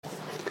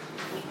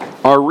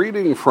Our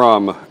reading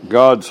from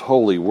God's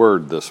holy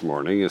word this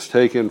morning is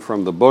taken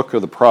from the book of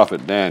the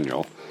prophet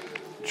Daniel,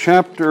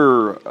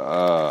 chapter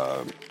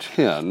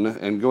 10,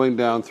 and going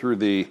down through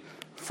the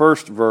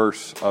first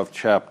verse of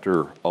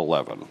chapter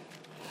 11.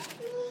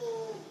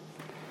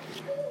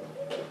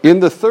 In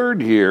the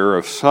third year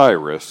of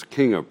Cyrus,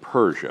 king of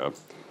Persia,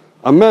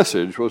 a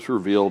message was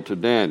revealed to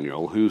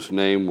Daniel, whose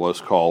name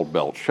was called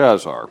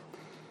Belshazzar.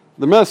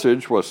 The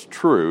message was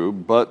true,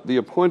 but the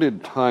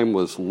appointed time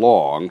was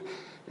long,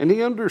 and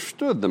he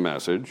understood the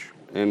message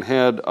and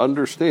had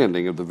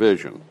understanding of the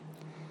vision.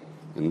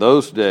 In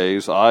those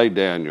days, I,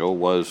 Daniel,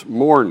 was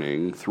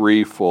mourning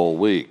 3 full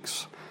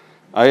weeks.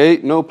 I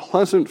ate no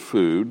pleasant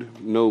food,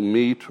 no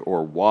meat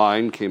or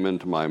wine came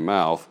into my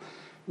mouth,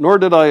 nor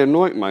did I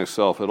anoint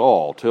myself at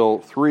all, till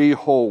 3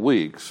 whole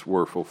weeks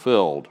were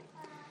fulfilled.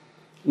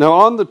 Now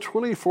on the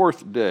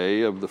 24th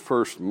day of the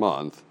first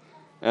month,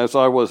 as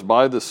I was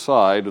by the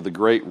side of the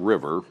great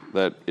river,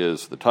 that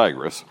is the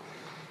Tigris,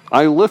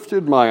 I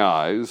lifted my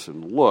eyes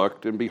and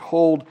looked, and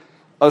behold,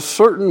 a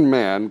certain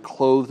man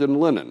clothed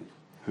in linen,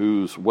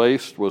 whose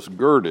waist was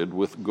girded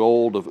with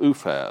gold of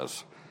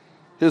Uphaz.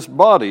 His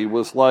body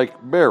was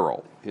like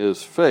beryl,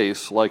 his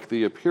face like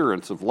the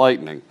appearance of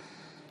lightning,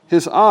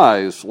 his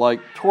eyes like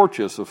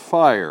torches of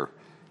fire,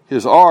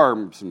 his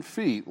arms and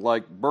feet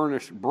like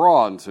burnished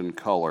bronze in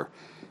color,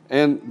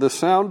 and the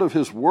sound of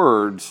his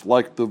words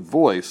like the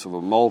voice of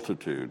a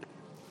multitude.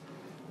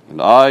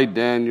 And I,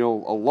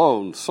 Daniel,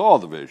 alone saw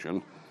the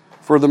vision,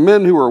 for the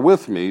men who were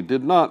with me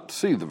did not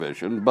see the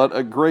vision, but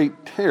a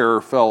great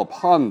terror fell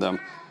upon them,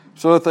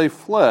 so that they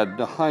fled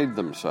to hide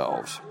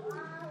themselves.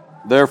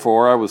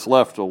 Therefore I was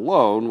left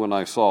alone when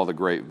I saw the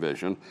great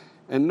vision,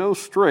 and no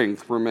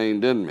strength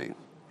remained in me,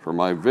 for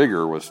my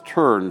vigor was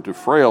turned to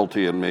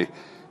frailty in me,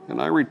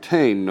 and I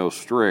retained no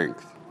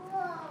strength.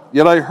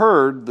 Yet I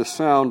heard the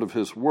sound of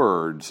his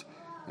words,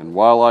 and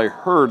while I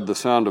heard the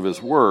sound of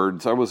his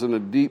words, I was in a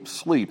deep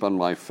sleep on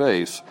my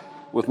face,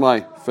 with my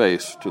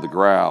face to the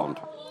ground.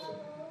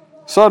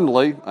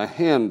 Suddenly a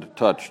hand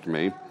touched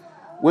me,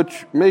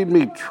 which made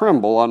me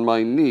tremble on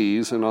my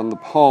knees and on the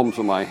palms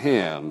of my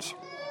hands.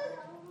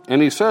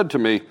 And he said to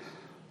me,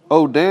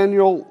 O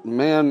Daniel,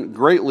 man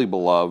greatly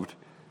beloved,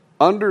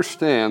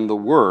 understand the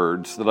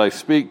words that I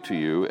speak to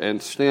you, and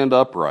stand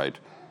upright,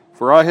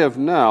 for I have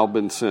now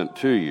been sent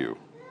to you.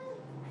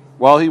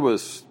 While he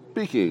was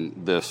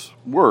speaking this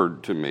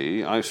word to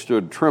me, I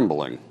stood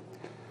trembling.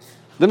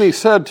 Then he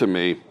said to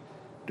me,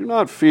 Do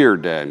not fear,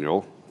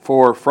 Daniel,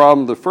 for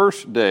from the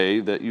first day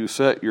that you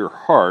set your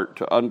heart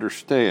to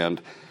understand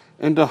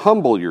and to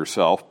humble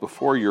yourself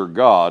before your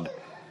God,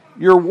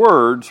 your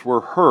words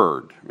were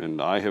heard,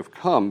 and I have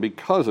come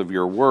because of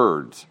your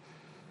words.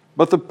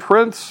 But the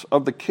prince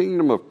of the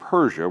kingdom of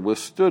Persia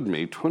withstood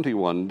me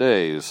 21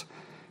 days.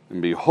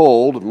 And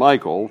behold,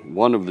 Michael,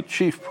 one of the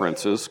chief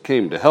princes,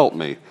 came to help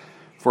me,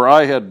 for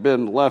I had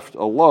been left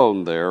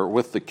alone there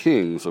with the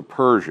kings of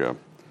Persia.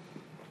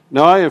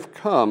 Now I have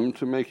come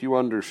to make you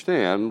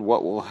understand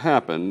what will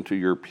happen to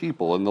your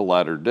people in the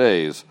latter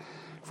days,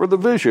 for the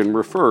vision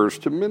refers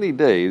to many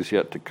days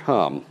yet to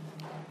come.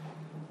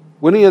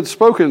 When he had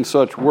spoken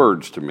such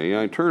words to me,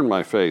 I turned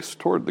my face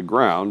toward the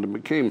ground and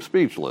became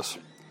speechless.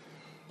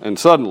 And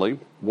suddenly,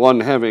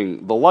 one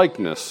having the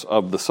likeness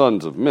of the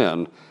sons of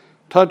men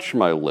touched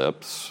my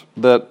lips,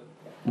 that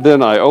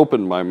then I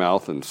opened my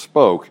mouth and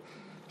spoke,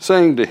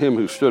 saying to him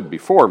who stood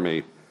before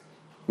me,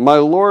 My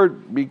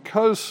Lord,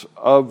 because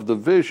of the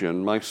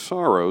vision, my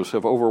sorrows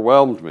have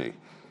overwhelmed me,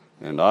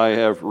 and I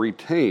have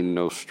retained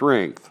no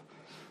strength.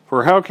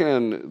 For how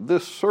can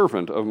this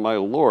servant of my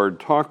Lord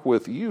talk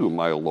with you,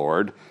 my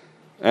Lord?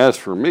 As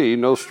for me,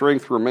 no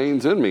strength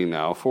remains in me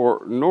now,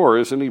 for nor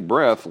is any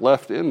breath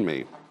left in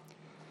me.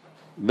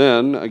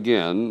 Then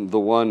again, the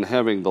one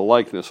having the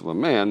likeness of a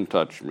man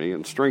touched me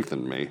and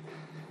strengthened me.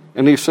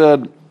 And he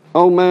said,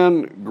 O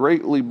man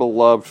greatly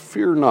beloved,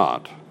 fear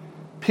not.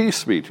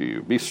 Peace be to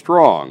you. Be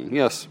strong.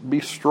 Yes,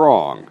 be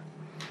strong.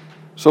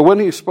 So when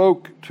he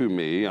spoke to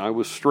me, I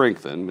was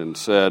strengthened and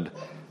said,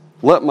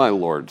 Let my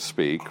Lord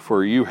speak,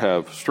 for you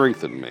have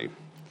strengthened me.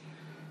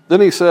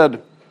 Then he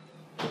said,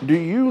 Do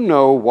you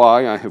know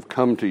why I have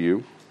come to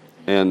you?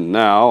 And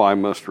now I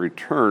must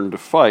return to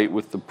fight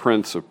with the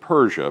prince of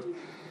Persia.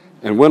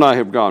 And when I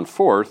have gone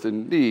forth,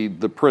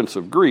 indeed, the prince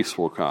of Greece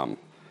will come.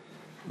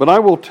 But I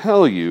will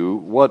tell you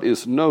what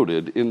is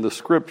noted in the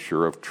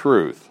scripture of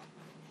truth.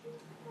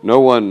 No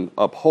one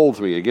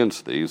upholds me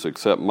against these,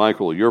 except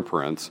Michael, your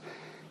prince.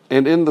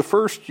 And in the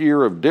first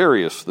year of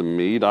Darius the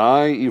Mede,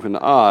 I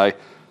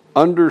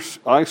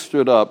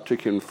stood up to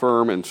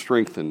confirm and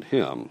strengthen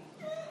him.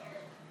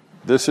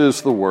 This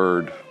is the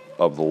word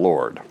of the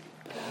Lord.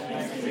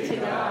 Thanks be to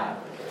God.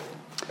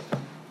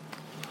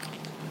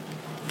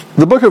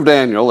 The book of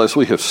Daniel, as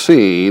we have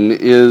seen,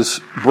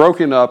 is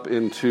broken up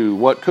into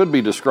what could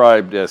be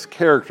described as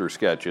character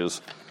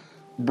sketches,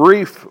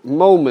 brief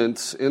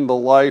moments in the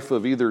life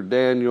of either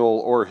Daniel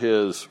or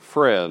his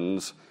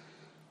friends.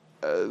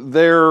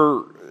 They're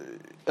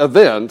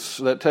events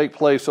that take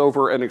place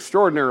over an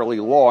extraordinarily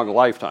long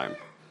lifetime.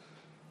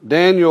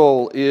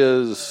 Daniel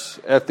is,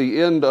 at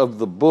the end of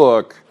the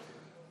book,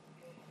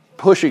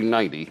 pushing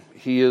 90.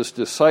 He is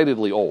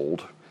decidedly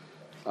old.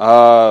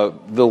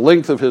 The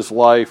length of his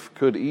life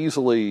could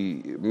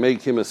easily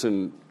make him a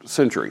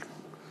century.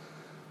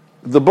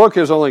 The book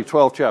is only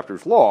 12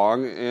 chapters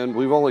long, and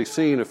we've only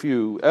seen a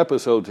few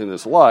episodes in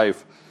his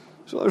life,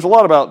 so there's a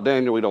lot about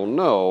Daniel we don't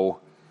know.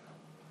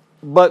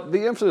 But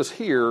the emphasis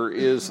here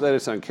is that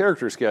it's on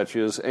character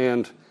sketches,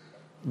 and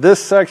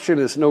this section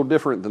is no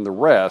different than the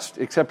rest,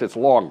 except it's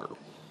longer.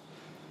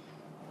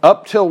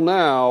 Up till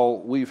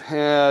now, we've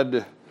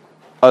had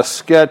a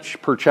sketch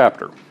per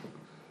chapter.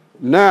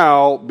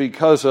 Now,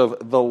 because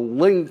of the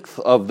length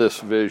of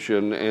this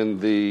vision and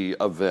the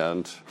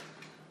event,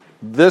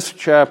 this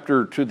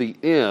chapter to the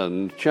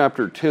end,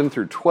 chapter 10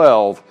 through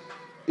 12,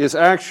 is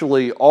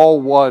actually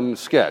all one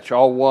sketch,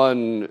 all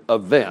one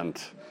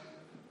event,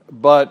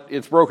 but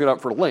it's broken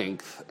up for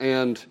length,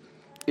 and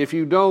if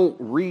you don't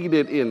read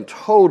it in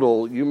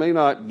total, you may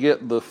not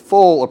get the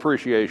full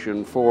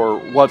appreciation for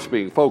what's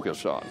being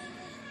focused on.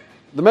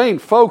 The main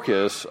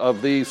focus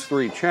of these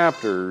three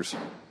chapters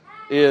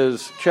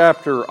is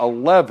chapter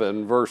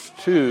 11, verse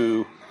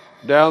 2,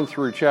 down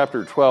through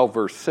chapter 12,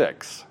 verse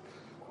 6,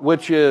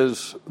 which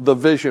is the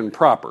vision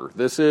proper.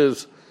 This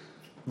is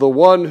the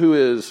one who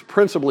is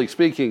principally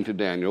speaking to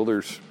Daniel.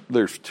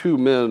 There's two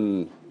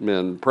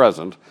men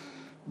present,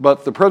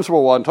 but the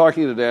principal one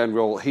talking to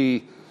Daniel,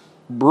 he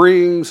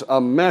brings a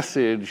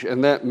message,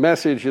 and that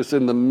message is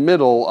in the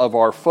middle of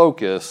our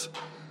focus,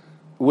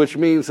 which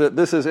means that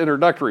this is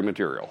introductory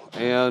material.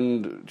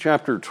 And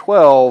chapter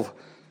 12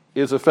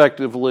 is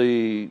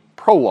effectively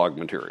prologue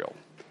material.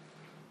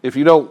 If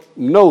you don't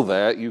know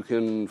that, you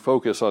can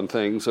focus on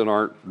things that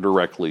aren't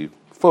directly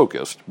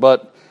focused.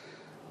 But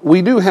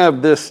we do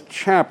have this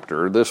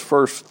chapter, this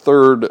first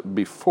third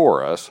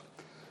before us,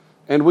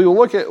 and we'll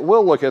look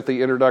at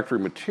the introductory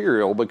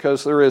material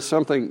because there is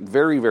something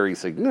very, very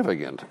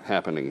significant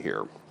happening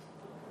here.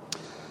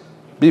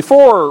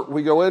 Before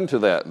we go into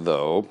that,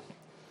 though,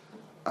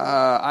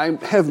 I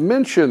have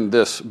mentioned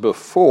this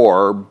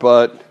before,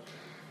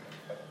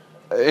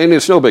 and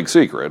it's no big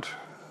secret,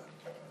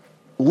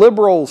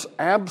 liberals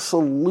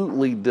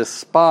absolutely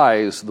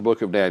despise the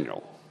book of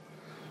Daniel.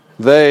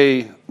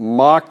 They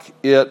mock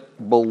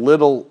it,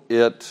 belittle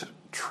it,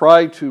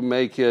 try to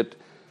make it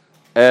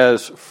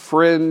as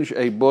fringe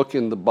a book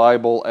in the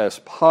Bible as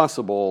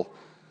possible.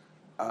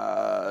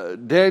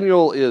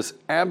 Daniel is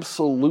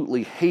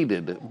absolutely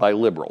hated by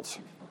liberals.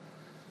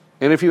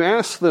 And if you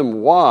ask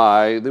them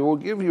why, they will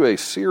give you a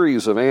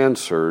series of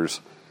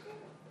answers,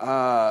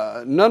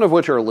 none of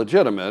which are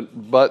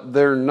legitimate, but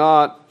they're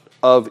not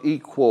of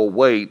equal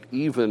weight,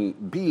 even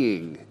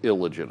being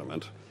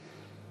illegitimate.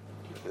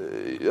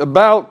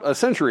 About a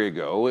century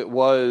ago, it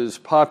was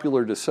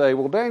popular to say,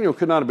 well, Daniel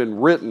could not have been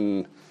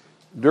written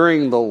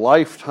during the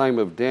lifetime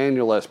of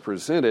Daniel as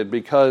presented,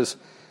 because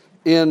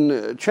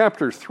in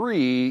chapter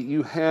 3,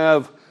 you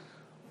have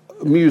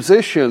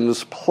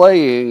musicians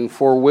playing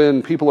for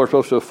when people are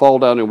supposed to fall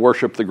down and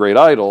worship the great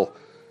idol,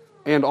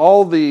 and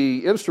all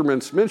the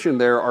instruments mentioned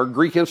there are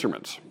Greek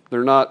instruments.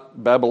 They're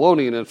not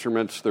Babylonian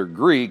instruments, they're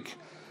Greek.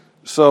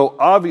 So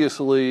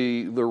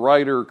obviously the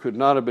writer could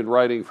not have been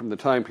writing from the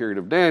time period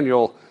of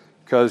Daniel,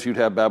 because you'd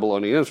have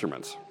Babylonian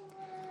instruments.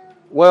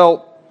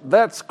 Well,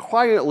 that's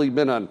quietly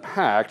been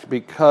unpacked,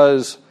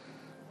 because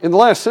in the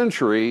last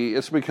century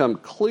it's become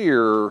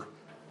clear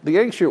the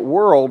ancient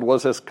world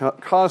was as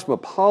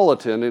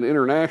cosmopolitan and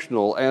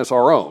international as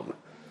our own.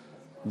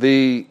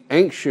 The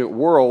ancient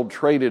world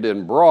traded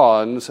in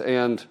bronze,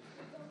 and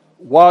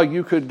while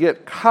you could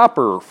get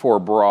copper for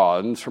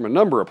bronze from a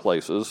number of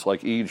places,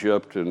 like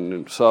Egypt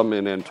and some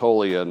in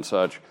Anatolia and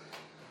such,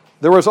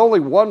 there was only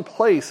one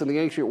place in the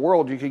ancient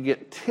world you could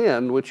get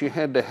tin, which you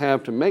had to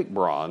have to make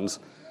bronze,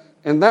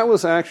 and that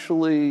was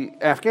actually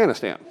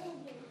Afghanistan.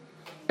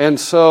 And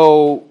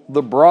so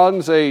the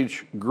Bronze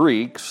Age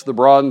Greeks, the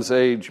Bronze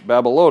Age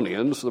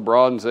Babylonians, the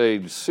Bronze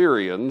Age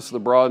Syrians, the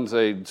Bronze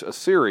Age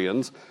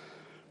Assyrians,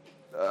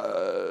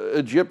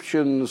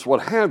 Egyptians,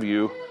 what have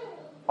you,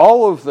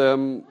 all of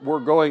them were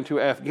going to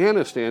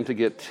Afghanistan to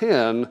get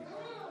tin.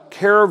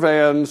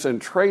 Caravans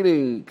and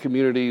trading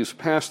communities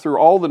passed through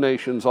all the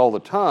nations all the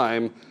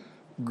time.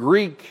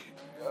 Greek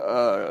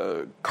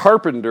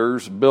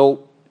carpenters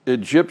built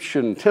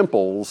Egyptian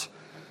temples.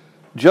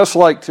 Just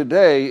like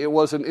today, it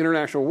was an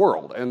international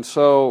world. And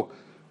so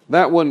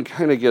that one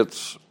kind of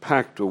gets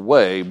packed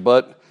away.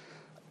 But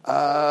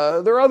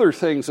there are other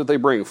things that they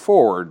bring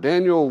forward.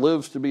 Daniel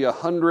lives to be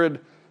 100.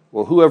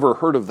 Well, whoever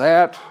heard of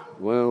that?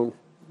 Well,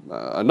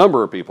 a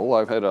number of people.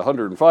 I've had a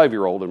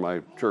 105-year-old in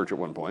my church at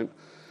one point.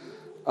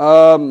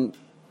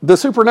 The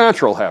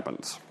supernatural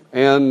happens.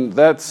 And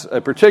that's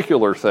a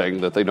particular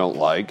thing that they don't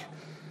like.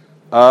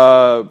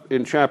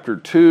 In chapter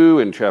 2,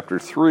 in chapter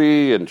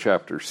 3, in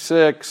chapter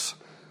 6,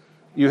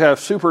 you have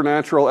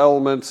supernatural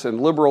elements,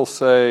 and liberals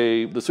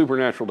say the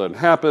supernatural doesn't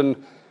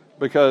happen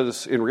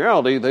because, in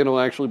reality, they don't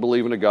actually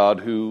believe in a God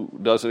who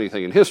does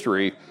anything in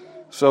history.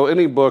 So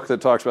any book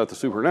that talks about the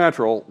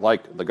supernatural,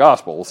 like the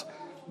Gospels,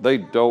 They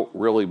don't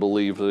really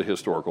believe the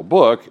historical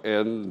book,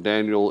 and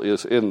Daniel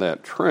is in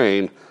that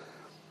train.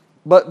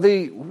 But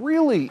the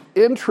really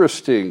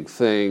interesting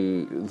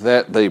thing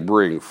that they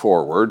bring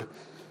forward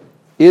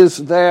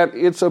is that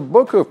it's a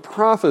book of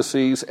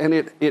prophecies, and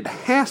it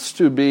has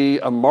to be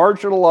a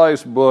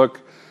marginalized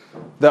book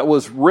that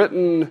was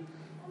written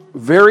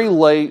very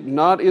late,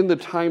 not in the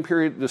time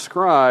period it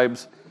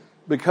describes,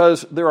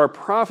 because there are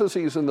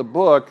prophecies in the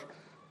book,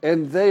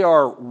 and they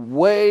are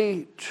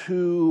way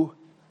too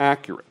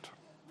accurate.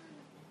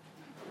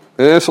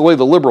 And that's the way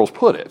the liberals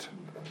put it.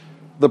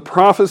 The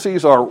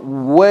prophecies are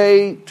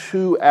way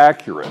too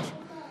accurate.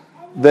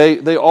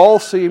 They all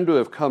seem to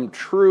have come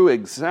true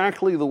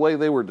exactly the way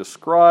they were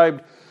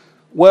described.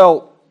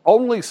 Well,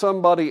 only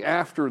somebody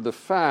after the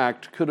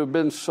fact could have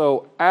been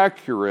so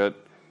accurate,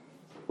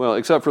 well,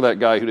 except for that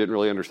guy who didn't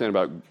really understand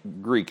about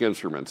Greek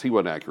instruments. He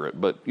wasn't accurate,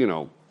 but,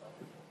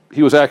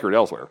 he was accurate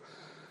elsewhere.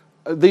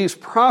 These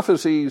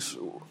prophecies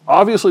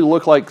obviously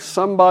look like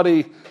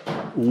somebody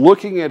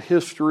looking at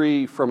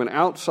history from an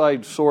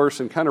outside source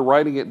and kind of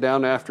writing it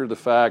down after the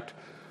fact,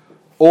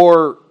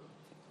 or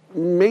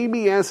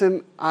maybe as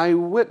an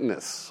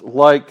eyewitness,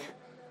 like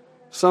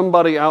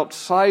somebody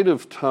outside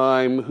of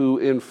time who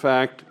in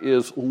fact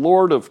is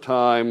Lord of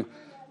time,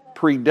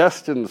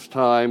 predestines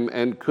time,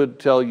 and could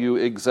tell you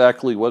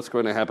exactly what's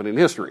going to happen in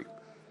history.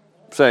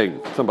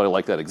 Saying somebody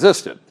like that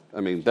existed.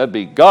 I mean, that'd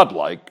be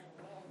godlike,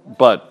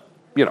 but,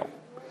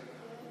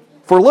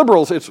 for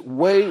liberals, it's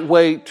way,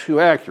 way too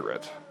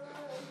accurate.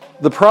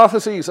 The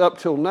prophecies up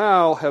till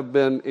now have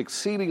been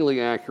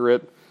exceedingly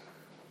accurate.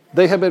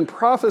 They have been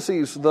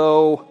prophecies,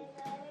 though,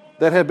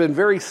 that have been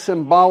very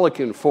symbolic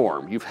in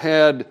form. You've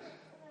had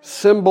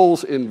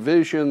symbols in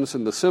visions,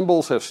 and the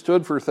symbols have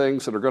stood for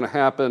things that are going to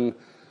happen.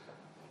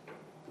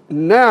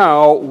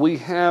 Now we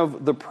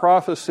have the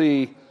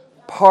prophecy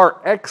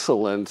par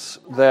excellence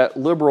that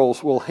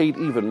liberals will hate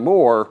even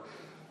more,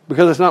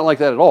 because it's not like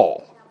that at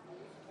all.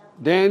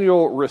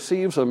 Daniel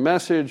receives a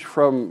message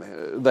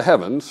from the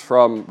heavens,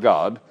 from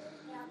God,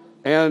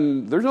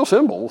 and there's no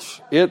symbols.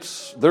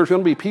 There's going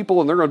to be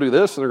people, and they're going to do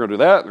this, and they're going to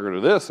do that, and they're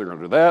going to do this, they're going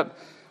to do that.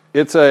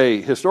 It's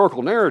a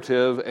historical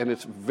narrative, and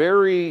it's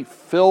very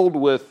filled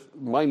with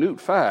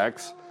minute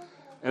facts.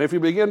 And if you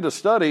begin to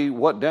study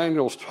what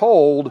Daniel's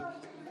told,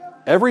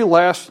 every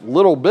last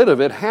little bit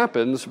of it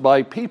happens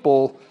by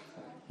people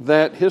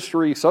that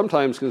history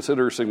sometimes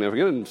considers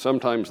significant, and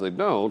sometimes they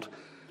don't.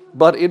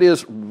 But it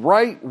is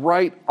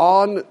right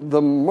on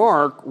the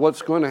mark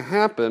what's going to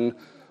happen,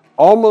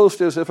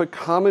 almost as if a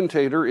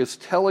commentator is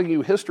telling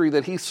you history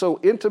that he's so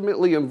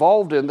intimately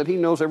involved in that he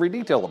knows every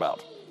detail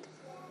about.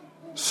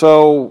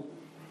 So,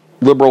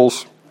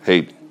 liberals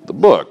hate the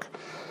book.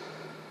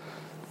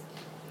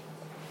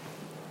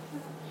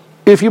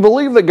 If you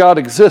believe that God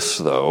exists,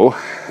 though,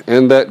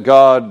 and that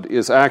God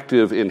is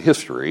active in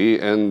history,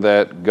 and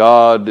that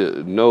God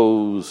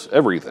knows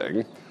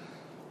everything,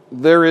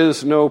 there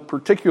is no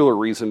particular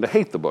reason to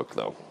hate the book,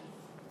 though.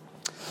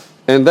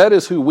 And that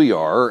is who we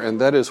are,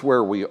 and that is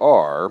where we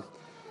are.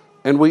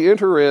 And we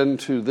enter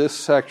into this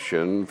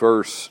section,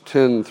 verse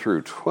 10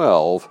 through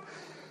 12,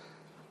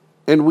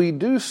 and we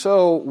do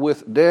so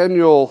with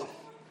Daniel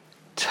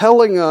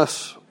telling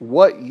us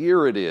what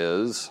year it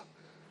is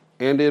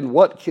and in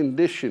what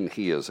condition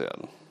he is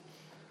in.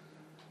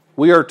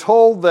 We are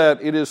told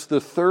that it is the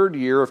 3rd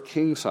year of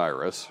King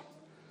Cyrus,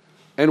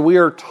 and we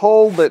are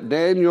told that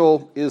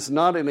Daniel is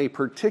not in a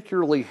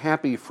particularly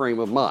happy frame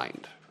of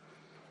mind.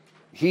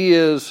 He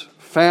is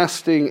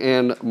fasting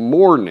and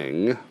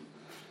mourning,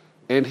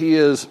 and he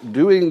is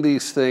doing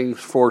these things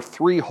for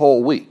 3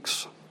 whole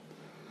weeks.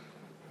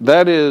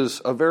 That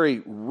is a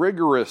very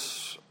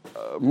rigorous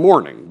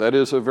mourning. That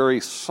is a very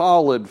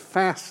solid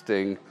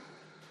fasting,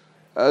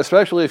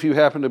 especially if you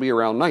happen to be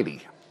around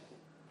 90.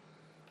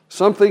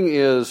 Something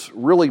is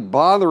really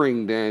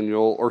bothering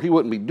Daniel, or he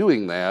wouldn't be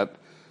doing that.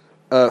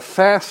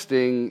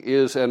 Fasting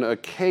is an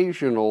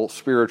occasional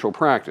spiritual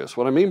practice.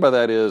 What I mean by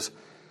that is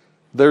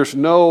there's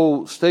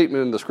no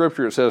statement in the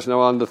scripture that says,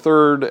 no, on the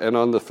 3rd and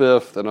on the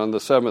 5th and on the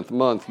 7th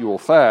month you will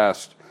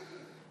fast.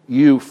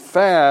 You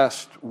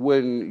fast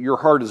when your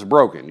heart is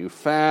broken. You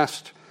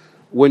fast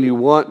when you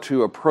want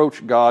to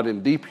approach God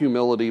in deep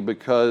humility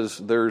because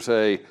there's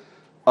a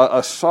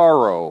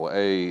sorrow,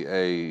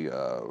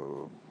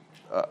 a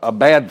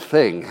bad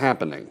thing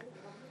happening.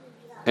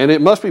 And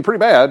it must be pretty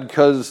bad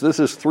because this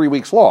is 3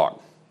 weeks long.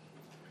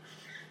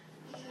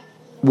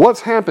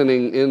 What's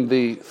happening in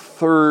the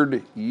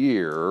 3rd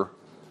year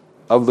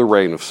of the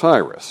reign of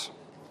Cyrus?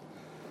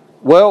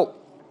 Well,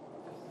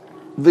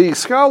 the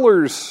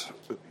scholars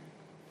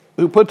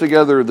who put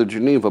together the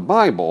Geneva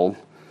Bible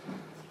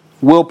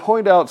will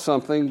point out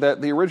something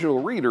that the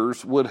original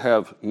readers would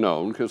have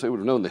known because they would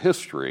have known the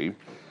history.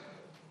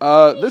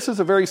 This is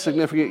a very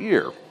significant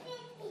year.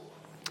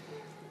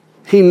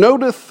 He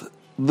noteth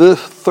the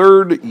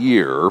 3rd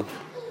year,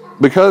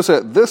 because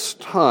at this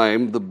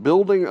time the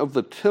building of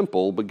the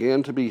temple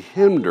began to be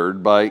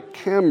hindered by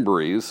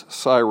Cambries,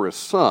 Cyrus'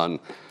 son,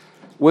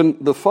 when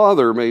the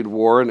father made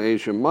war in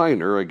Asia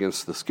Minor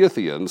against the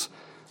Scythians,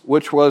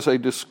 which was a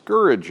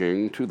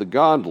discouraging to the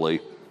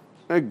godly,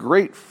 a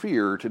great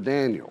fear to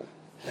Daniel.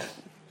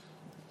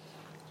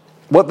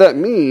 What that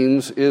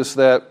means is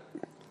that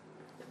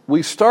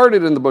we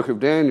started in the book of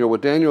Daniel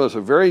with Daniel as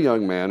a very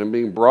young man and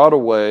being brought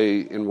away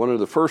in one of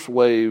the first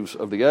waves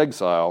of the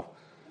exile.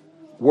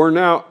 We're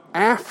now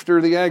after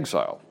the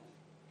exile.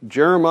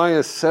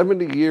 Jeremiah's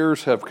 70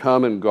 years have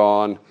come and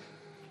gone,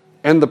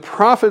 and the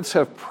prophets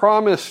have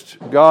promised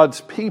God's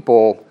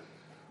people,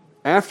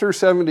 after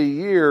 70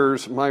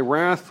 years, my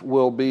wrath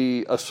will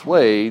be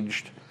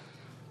assuaged,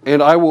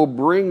 and I will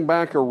bring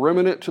back a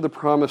remnant to the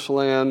promised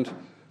land.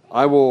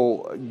 I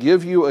will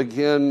give you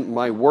again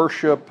my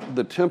worship.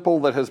 The temple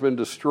that has been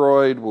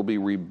destroyed will be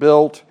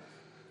rebuilt.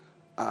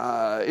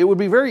 It would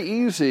be very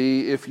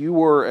easy if you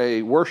were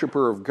a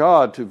worshiper of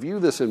God to view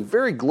this in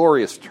very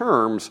glorious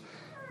terms.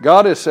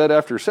 God has said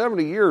after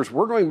 70 years,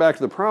 we're going back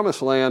to the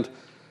promised land.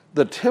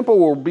 The temple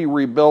will be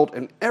rebuilt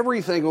and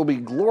everything will be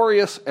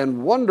glorious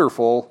and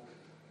wonderful.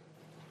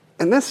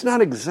 And that's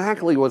not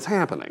exactly what's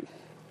happening.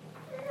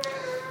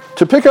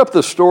 To pick up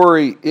the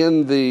story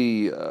in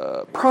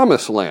the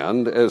promised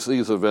land as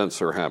these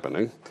events are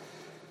happening,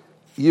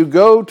 you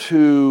go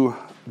to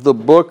the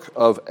book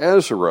of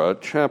Ezra,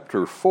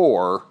 chapter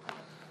 4,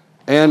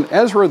 and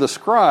Ezra the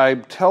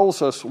scribe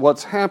tells us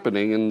what's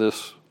happening in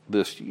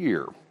this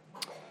year.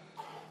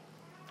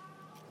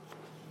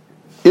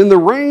 In the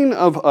reign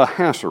of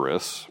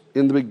Ahasuerus,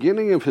 in the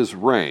beginning of his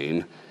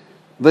reign,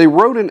 they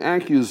wrote an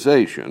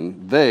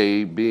accusation,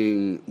 they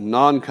being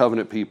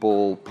non-covenant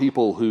people,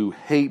 people who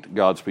hate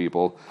God's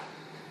people,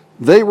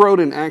 they wrote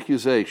an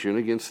accusation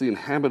against the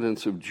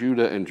inhabitants of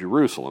Judah and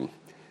Jerusalem.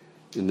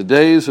 In the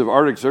days of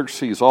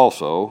Artaxerxes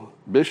also,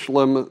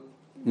 Bishlam,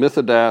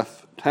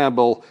 Mithridath,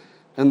 Tabal,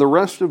 and the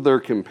rest of their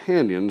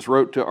companions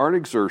wrote to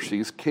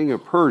Artaxerxes, king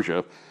of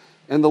Persia,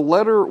 and the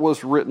letter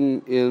was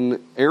written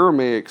in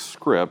Aramaic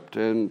script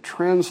and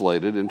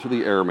translated into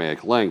the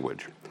Aramaic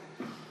language.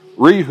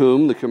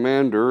 Rehum, the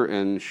commander,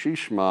 and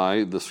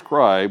Shishmai, the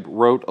scribe,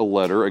 wrote a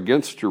letter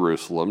against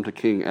Jerusalem to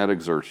King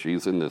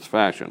Artaxerxes in this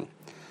fashion.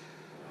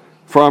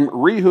 From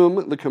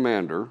Rehum, the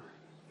commander,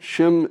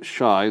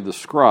 Shimshai, the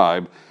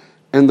scribe,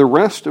 and the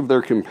rest of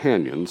their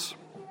companions,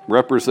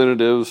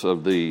 representatives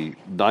of the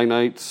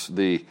Danites,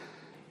 the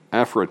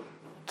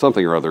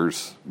something or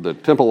others, the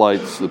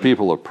Templites, the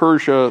people of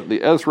Persia, the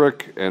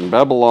Ezrach, and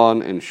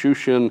Babylon, and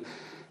Shushan,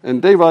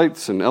 and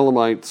Davites, and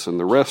Elamites, and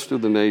the rest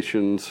of the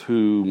nations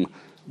whom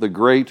the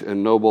great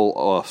and noble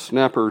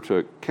Osnappar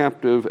took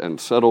captive and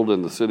settled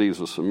in the cities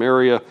of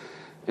Samaria,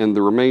 and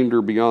the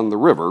remainder beyond the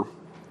river,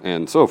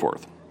 and so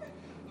forth.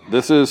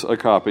 This is a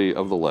copy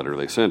of the letter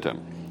they sent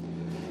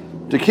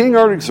him. To King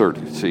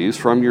Artaxerxes,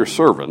 from your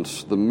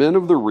servants, the men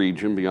of the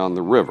region beyond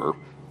the river,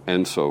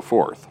 and so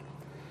forth.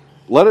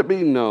 Let it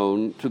be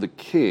known to the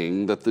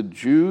king that the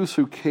Jews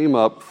who came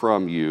up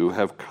from you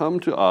have come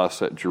to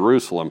us at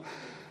Jerusalem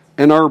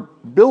and are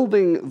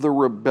building the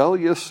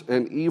rebellious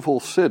and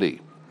evil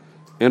city,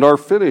 and are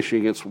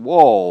finishing its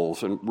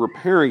walls and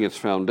repairing its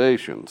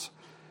foundations.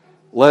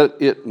 Let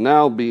it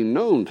now be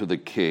known to the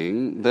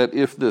king that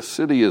if this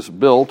city is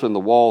built and the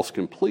walls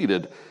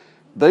completed,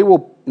 they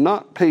will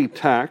not pay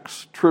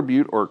tax,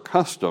 tribute, or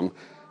custom,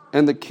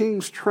 and the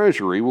king's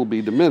treasury will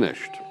be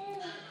diminished.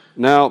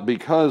 Now,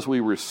 because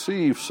we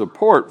receive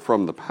support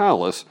from the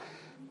palace,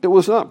 it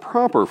was not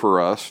proper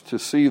for us to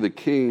see the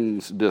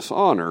king's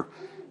dishonor.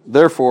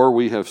 Therefore,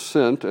 we have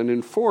sent and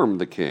informed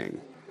the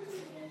king.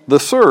 The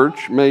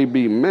search may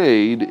be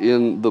made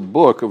in the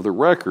book of the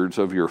records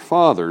of your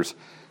fathers,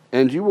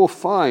 and you will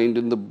find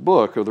in the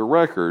book of the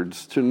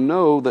records to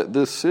know that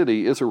this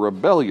city is a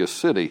rebellious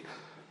city,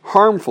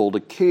 harmful to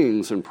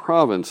kings and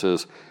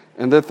provinces,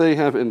 and that they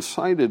have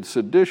incited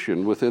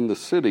sedition within the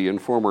city in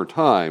former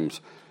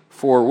times,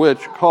 for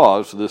which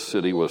cause this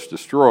city was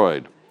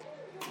destroyed.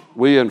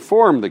 We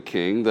inform the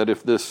king that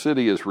if this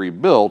city is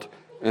rebuilt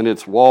and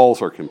its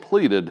walls are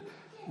completed,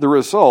 the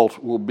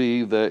result will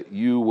be that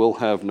you will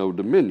have no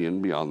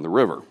dominion beyond the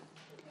river.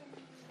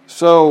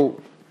 So,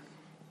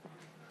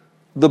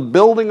 the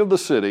building of the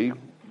city,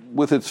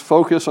 with its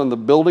focus on the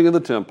building of the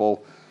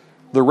temple,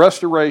 the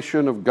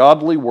restoration of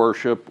godly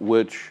worship,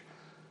 which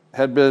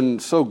had been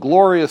so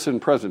glorious in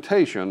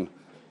presentation,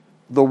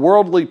 the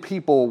worldly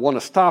people want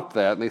to stop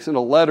that, and they send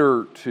a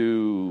letter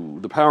to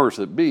the powers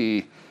that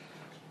be,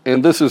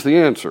 and this is the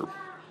answer.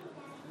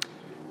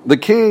 The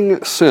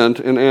king sent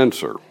an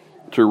answer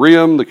to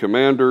Rehum the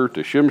commander,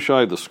 to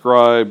Shimshai the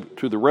scribe,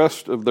 to the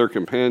rest of their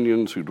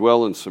companions who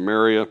dwell in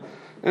Samaria,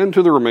 and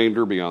to the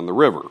remainder beyond the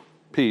river,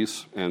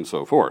 peace, and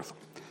so forth.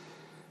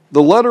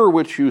 The letter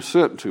which you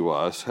sent to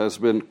us has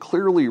been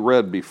clearly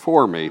read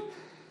before me,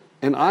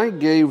 and I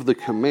gave the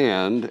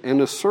command, and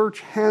a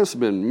search has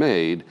been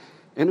made,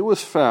 and it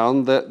was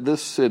found that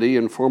this city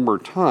in former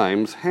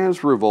times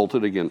has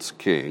revolted against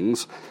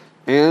kings,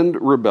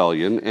 and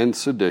rebellion and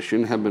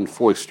sedition have been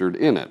foisted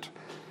in it.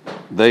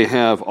 There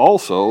have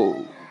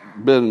also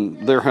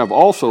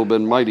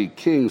been mighty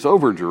kings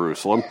over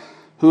Jerusalem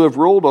who have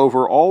ruled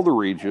over all the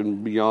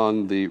region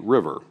beyond the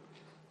river,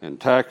 and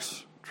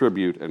tax,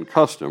 tribute, and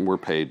custom were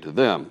paid to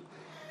them.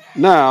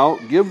 Now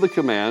give the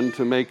command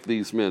to make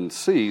these men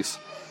cease,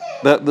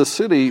 that the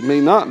city may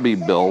not be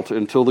built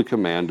until the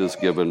command is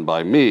given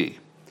by me.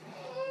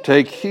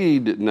 Take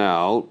heed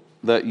now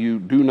that you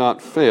do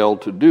not fail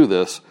to do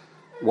this.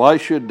 Why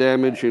should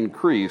damage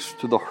increase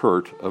to the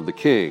hurt of the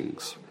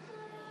kings?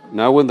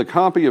 Now when the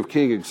copy of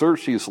King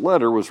Xerxes'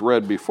 letter was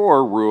read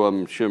before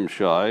Ruham,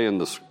 Shimshai,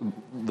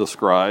 and the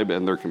scribe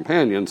and their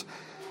companions,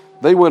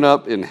 they went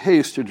up in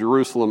haste to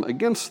Jerusalem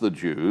against the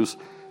Jews,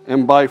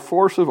 and by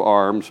force of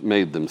arms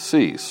made them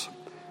cease.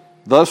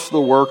 Thus the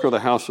work of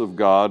the house of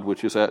God,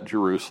 which is at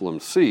Jerusalem,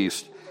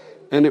 ceased,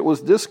 and it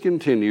was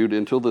discontinued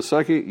until the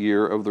 2nd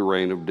year of the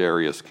reign of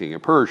Darius, king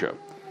of Persia,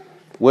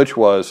 which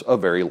was a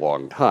very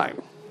long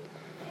time.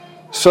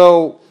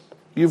 So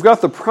you've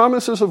got the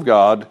promises of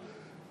God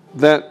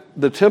that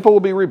the temple will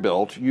be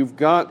rebuilt. You've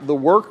got the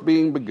work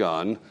being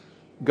begun.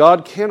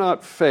 God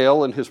cannot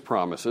fail in his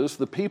promises.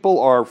 The people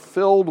are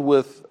filled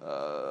with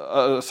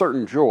a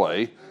certain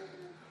joy.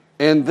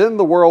 And then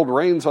the world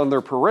rains on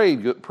their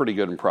parade pretty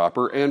good and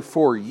proper. And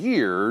for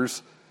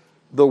years,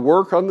 the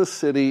work on the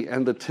city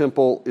and the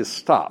temple is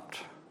stopped.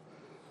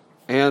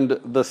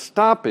 And the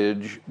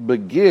stoppage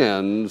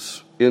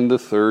begins in the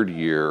 3rd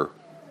year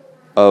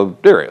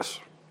of Darius,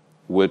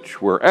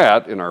 which we're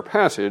at in our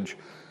passage.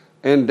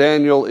 And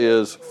Daniel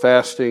is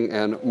fasting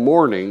and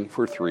mourning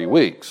for 3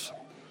 weeks.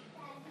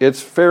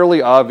 It's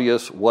fairly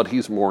obvious what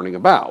he's mourning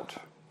about.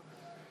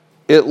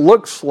 It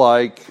looks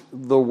like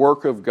the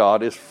work of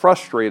God is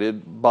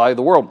frustrated by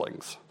the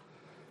worldlings.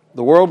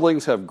 The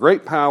worldlings have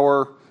great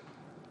power.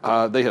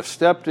 They have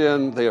stepped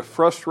in. They have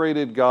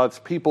frustrated God's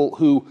people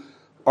who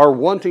are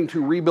wanting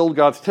to rebuild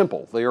God's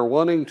temple. They are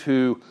wanting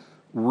to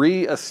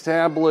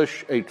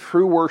reestablish a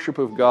true worship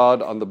of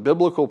God on the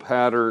biblical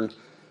pattern.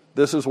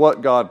 This is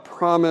what God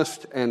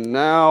promised, and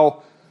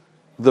now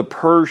the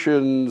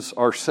Persians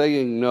are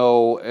saying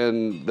no,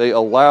 and they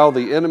allow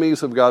the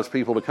enemies of God's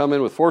people to come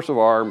in with force of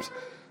arms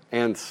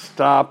and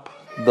stop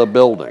the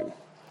building.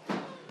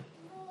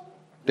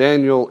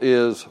 Daniel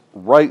is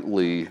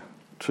rightly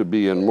to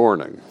be in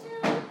mourning.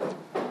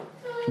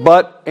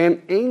 But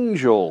an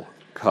angel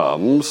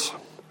comes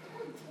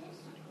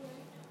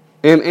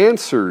and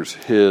answers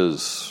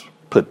his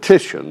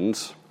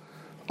petitions.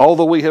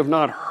 Although we have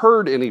not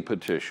heard any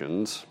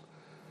petitions,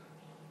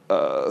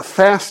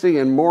 fasting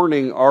and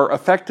mourning are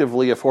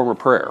effectively a form of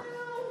prayer.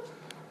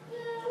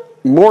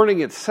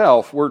 Mourning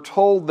itself, we're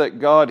told that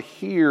God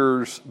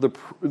hears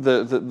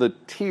the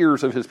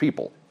tears of his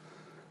people.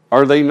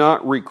 Are they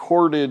not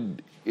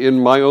recorded in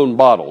my own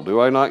bottle?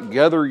 Do I not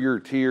gather your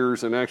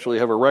tears and actually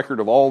have a record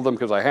of all of them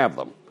because I have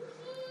them?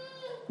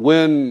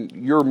 When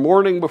you're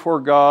mourning before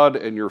God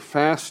and you're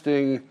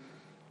fasting,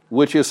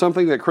 which is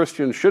something that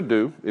Christians should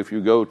do if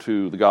you go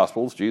to the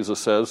Gospels, Jesus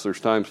says there's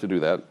times to do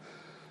that.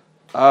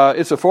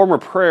 It's a form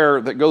of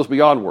prayer that goes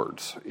beyond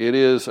words. It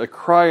is a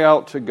cry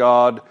out to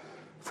God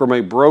from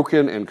a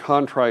broken and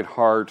contrite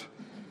heart.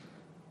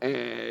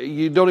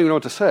 You don't even know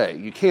what to say.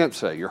 You can't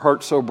say. Your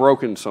heart's so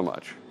broken so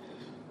much.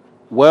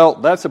 Well,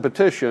 that's a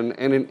petition,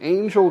 and an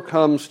angel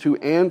comes to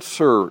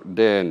answer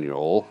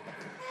Daniel.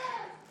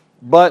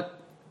 But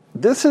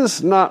this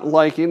is not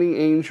like any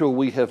angel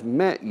we have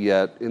met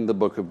yet in the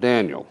book of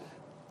Daniel.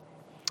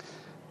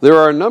 There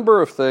are a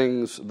number of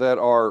things that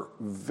are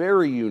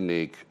very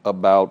unique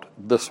about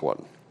this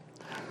one.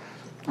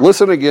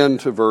 Listen again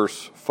to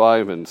verse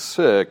 5 and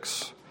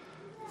 6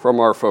 from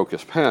our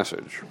focus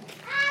passage.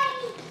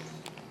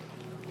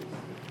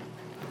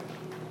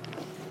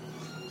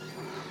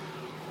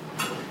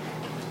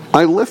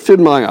 I lifted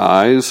my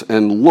eyes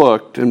and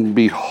looked, and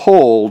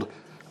behold,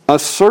 a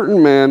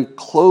certain man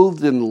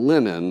clothed in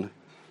linen,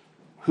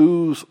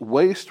 whose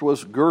waist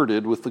was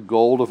girded with the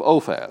gold of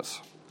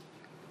Ophaz.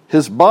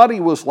 His body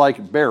was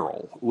like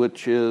beryl,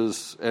 which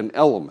is an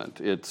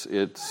element.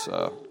 It's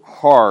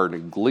hard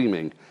and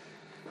gleaming.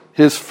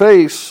 His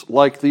face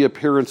like the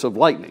appearance of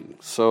lightning.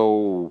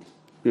 So,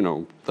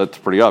 that's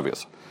pretty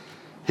obvious.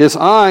 His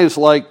eyes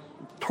like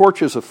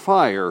torches of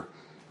fire.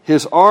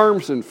 His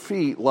arms and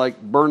feet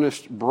like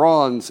burnished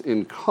bronze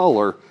in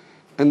color.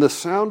 And the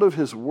sound of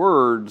his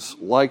words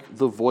like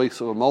the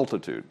voice of a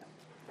multitude.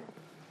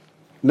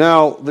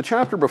 Now, the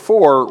chapter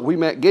before, we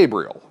met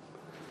Gabriel.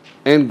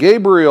 And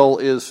Gabriel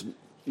is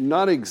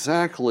not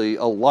exactly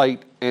a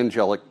light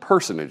angelic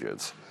personage.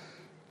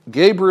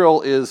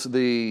 Gabriel is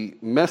the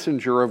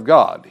messenger of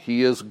God.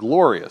 He is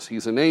glorious.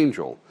 He's an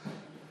angel.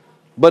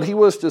 But he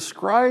was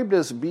described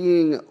as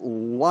being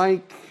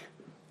like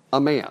a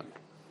man.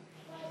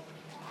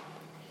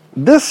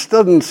 This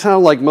doesn't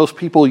sound like most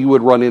people you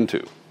would run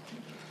into.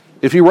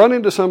 If you run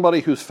into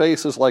somebody whose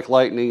face is like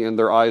lightning and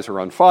their eyes are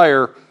on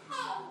fire,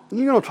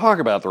 you don't talk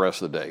about the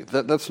rest of the day.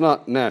 That's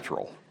not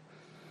natural.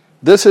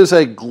 This is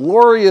a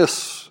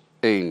glorious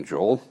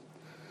angel,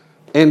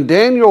 and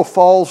Daniel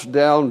falls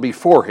down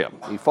before him.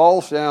 He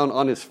falls down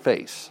on his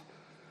face.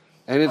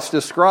 And it's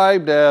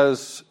described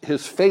as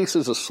his face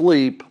is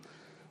asleep.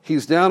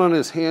 He's down on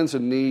his hands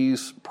and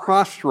knees,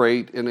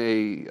 prostrate in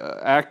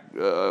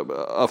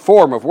a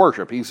form of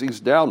worship. He's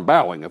down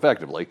bowing,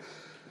 effectively.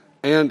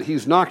 And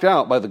he's knocked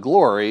out by the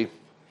glory.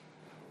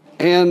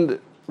 And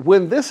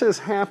when this has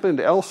happened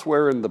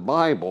elsewhere in the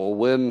Bible,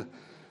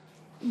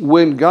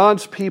 when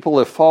God's people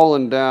have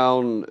fallen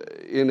down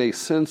in a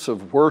sense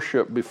of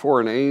worship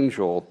before an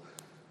angel,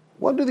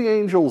 what do the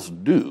angels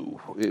do?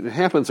 It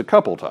happens a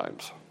couple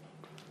times.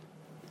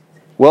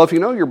 Well, if you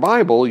know your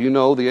Bible, you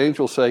know the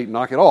angels say,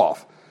 knock it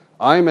off.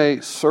 I'm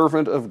a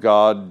servant of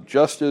God,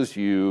 just as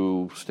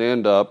you.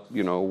 Stand up,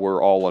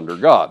 we're all under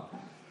God.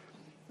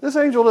 This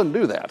angel doesn't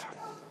do that.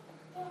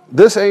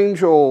 This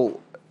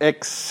angel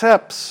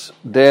accepts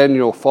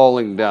Daniel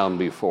falling down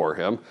before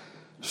him,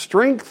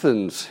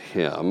 strengthens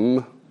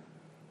him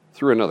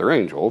through another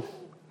angel,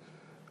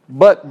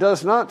 but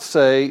does not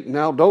say,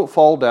 now don't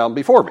fall down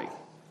before me.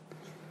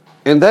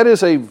 And that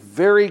is a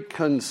very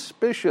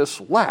conspicuous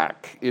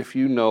lack if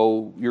you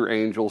know your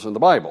angels in the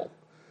Bible.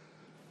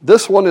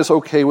 This one is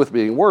okay with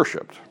being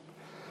worshipped.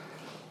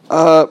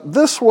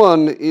 This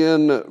one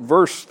in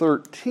verse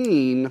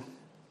 13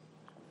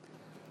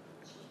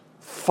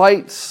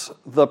 fights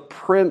the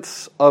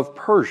prince of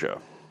Persia,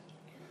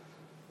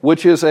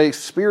 which is a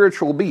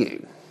spiritual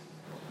being.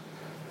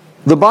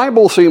 The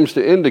Bible seems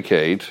to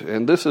indicate,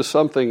 and this is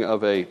something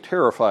of a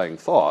terrifying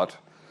thought,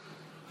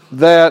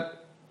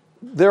 that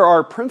there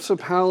are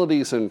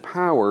principalities and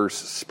powers,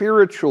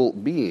 spiritual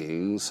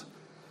beings,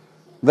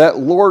 that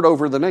lord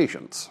over the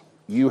nations.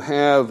 You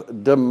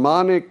have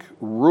demonic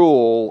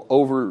rule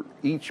over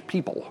each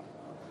people.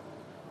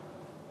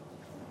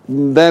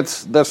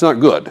 That's not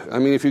good. I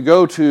mean, if you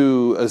go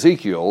to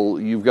Ezekiel,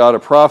 you've got a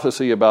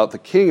prophecy about the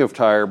king of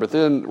Tyre, but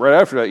then right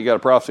after that, you got a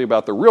prophecy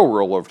about the real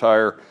ruler of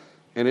Tyre,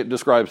 and it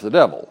describes the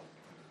devil.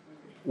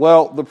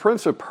 Well, the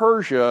prince of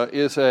Persia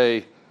is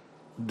a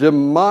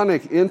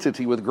demonic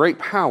entity with great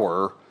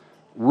power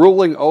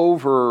ruling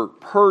over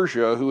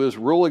Persia, who is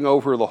ruling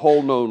over the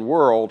whole known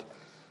world.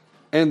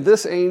 And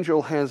this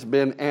angel has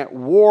been at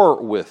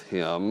war with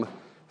him,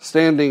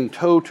 standing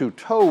toe to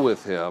toe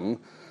with him,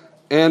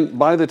 and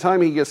by the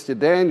time he gets to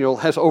Daniel,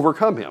 has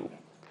overcome him.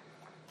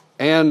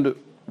 And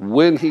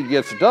when he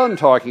gets done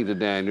talking to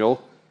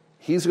Daniel,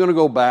 he's going to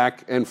go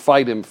back and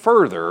fight him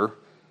further.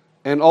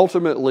 And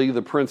ultimately,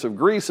 the prince of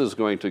Greece is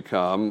going to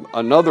come,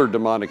 another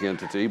demonic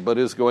entity, but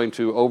is going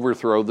to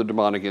overthrow the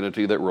demonic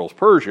entity that rules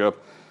Persia.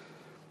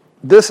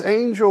 This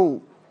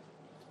angel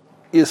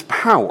is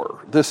power.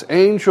 This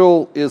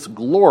angel is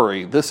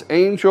glory. This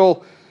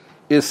angel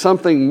is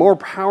something more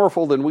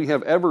powerful than we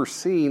have ever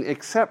seen,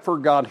 except for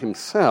God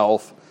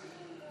himself.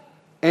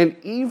 And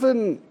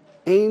even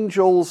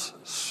angels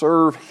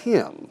serve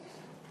him.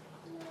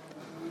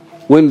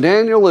 When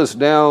Daniel is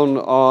down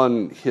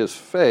on his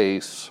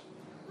face,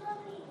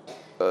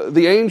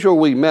 the angel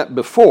we met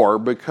before,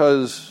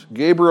 because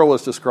Gabriel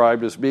is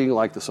described as being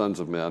like the sons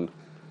of men,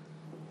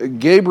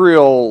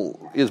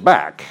 Gabriel is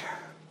back.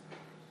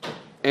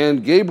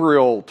 And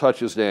Gabriel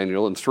touches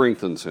Daniel and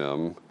strengthens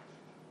him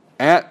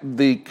at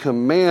the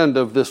command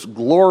of this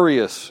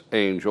glorious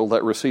angel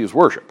that receives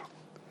worship.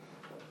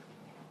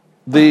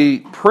 The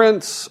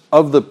prince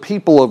of the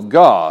people of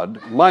God,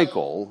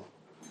 Michael,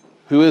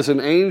 who is an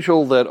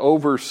angel that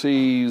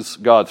oversees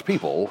God's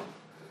people,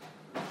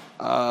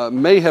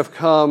 may have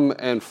come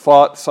and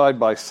fought side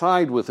by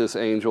side with this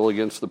angel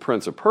against the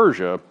prince of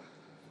Persia,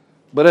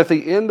 but at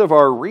the end of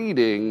our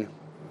reading,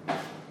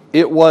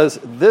 it was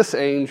this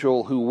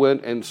angel who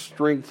went and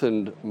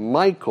strengthened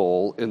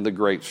Michael in the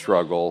great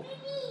struggle.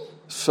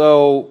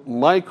 So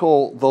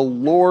Michael, the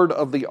Lord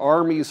of the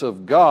armies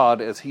of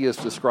God, as he is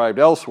described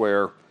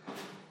elsewhere,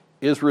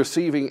 is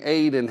receiving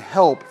aid and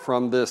help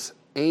from this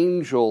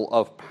angel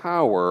of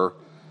power,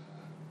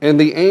 and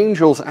the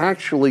angels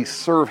actually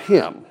serve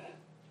him.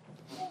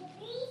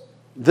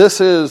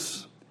 This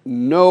is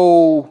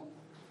no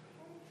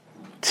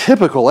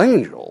typical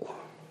angel.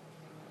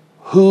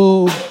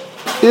 Who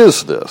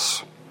is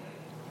this?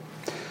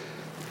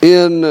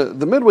 In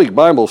the Midweek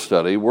Bible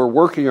Study, we're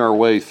working our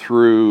way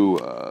through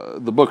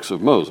the books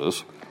of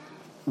Moses.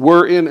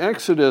 We're in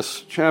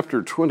Exodus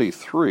chapter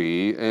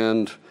 23,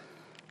 and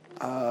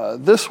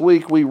this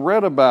week we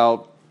read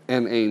about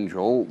an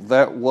angel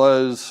that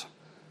was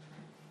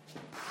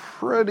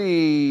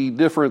pretty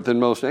different than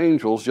most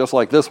angels, just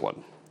like this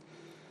one.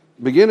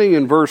 Beginning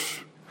in verse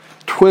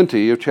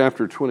 20 of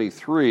chapter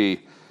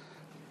 23,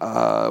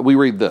 we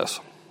read this.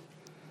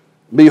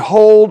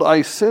 Behold,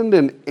 I send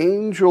an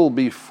angel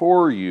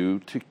before you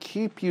to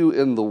keep you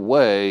in the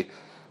way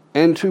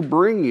and to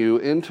bring you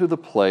into the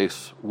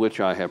place which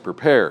I have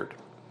prepared.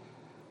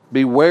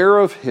 Beware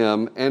of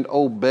him and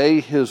obey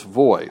his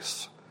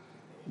voice.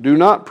 Do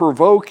not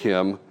provoke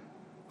him,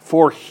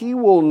 for he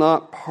will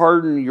not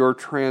pardon your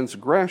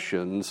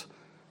transgressions,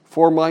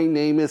 for my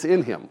name is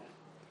in him.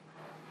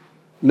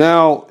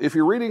 Now, if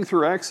you're reading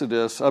through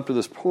Exodus up to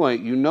this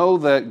point, you know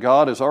that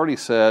God has already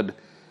said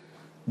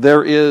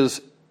there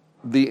is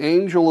the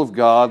angel of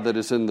God that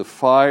is in the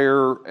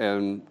fire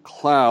and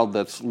cloud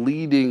that's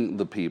leading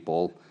the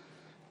people.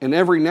 And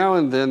every now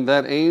and then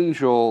that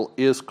angel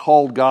is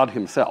called God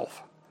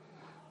himself.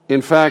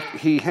 In fact,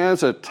 he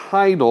has a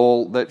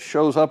title that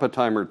shows up a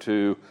time or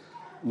two,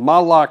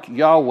 Malach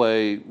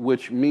Yahweh,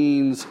 which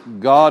means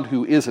God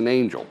who is an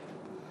angel.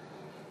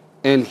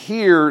 And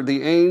here,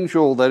 the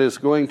angel that is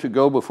going to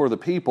go before the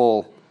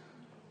people,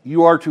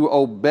 you are to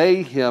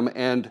obey him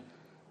and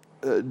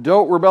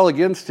don't rebel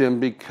against him,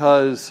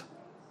 because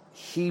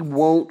he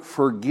won't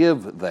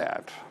forgive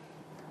that.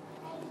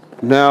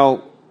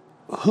 Now,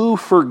 who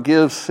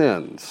forgives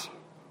sins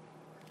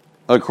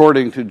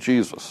according to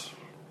Jesus?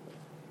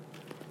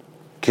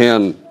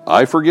 Can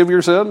I forgive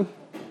your sin?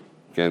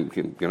 Can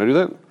I do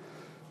that?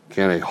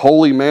 Can a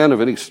holy man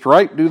of any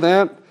stripe do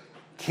that?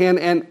 Can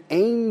an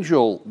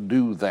angel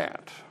do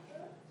that?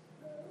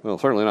 Well,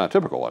 certainly not a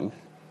typical one.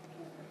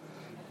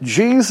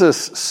 Jesus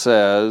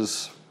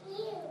says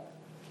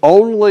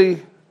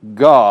only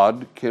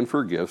God can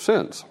forgive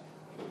sins.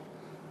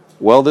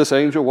 Well, this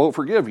angel won't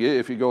forgive you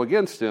if you go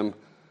against him.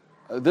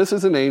 This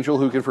is an angel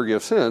who can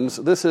forgive sins.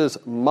 This is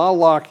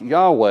Malach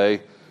Yahweh.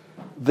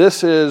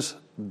 This is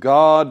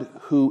God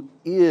who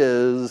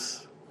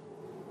is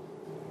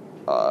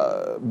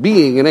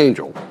being an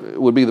angel.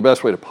 It would be the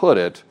best way to put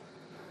it.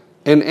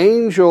 An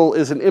angel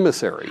is an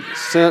emissary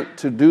sent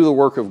to do the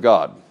work of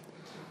God.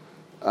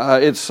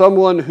 It's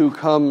someone who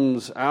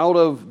comes out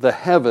of the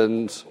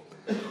heavens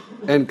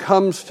and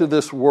comes to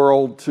this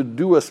world to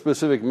do a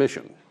specific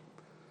mission.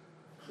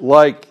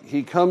 Like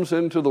he comes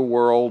into the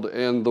world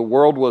and the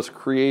world was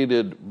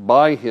created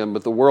by him,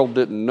 but the world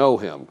didn't know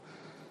him.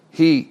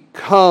 He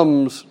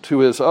comes to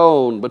his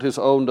own, but his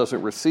own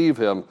doesn't receive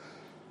him.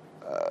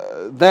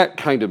 That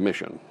kind of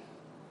mission.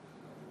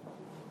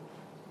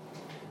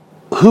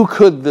 Who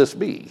could this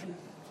be?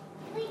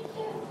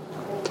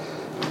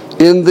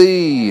 In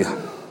the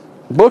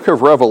book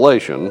of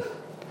Revelation,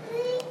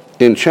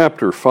 in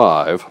chapter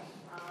 5,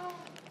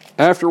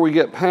 after we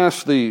get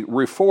past the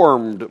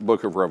Reformed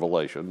book of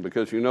Revelation,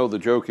 because you know the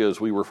joke is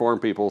we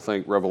Reformed people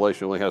think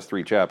Revelation only has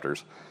 3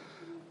 chapters.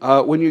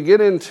 When you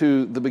get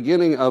into the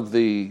beginning of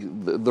the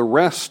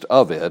rest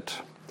of it,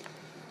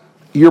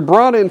 you're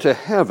brought into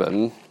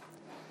heaven,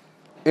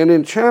 and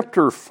in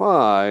chapter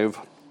 5,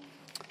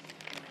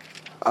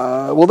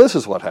 this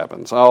is what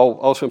happens.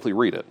 I'll simply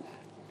read it.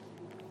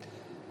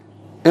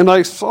 And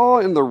I saw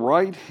in the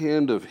right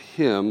hand of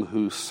him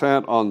who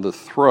sat on the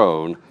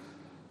throne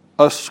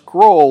a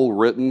scroll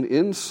written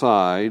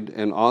inside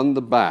and on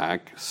the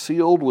back,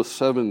 sealed with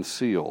 7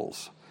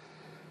 seals.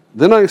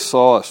 Then I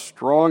saw a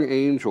strong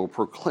angel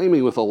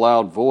proclaiming with a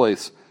loud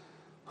voice,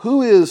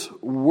 "Who is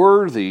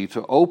worthy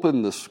to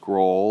open the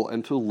scroll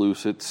and to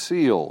loose its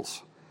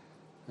seals?"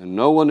 And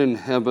no one in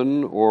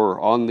heaven or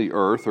on the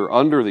earth or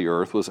under the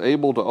earth was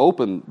able to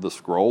open the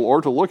scroll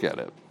or to look at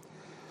it.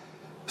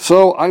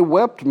 So I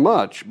wept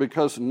much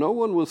because no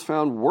one was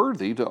found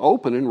worthy to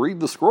open and read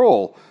the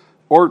scroll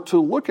or to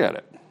look at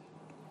it.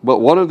 But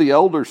one of the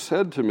elders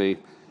said to me,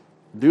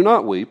 "Do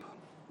not weep.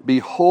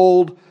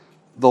 Behold,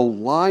 the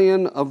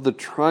Lion of the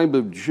tribe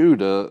of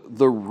Judah,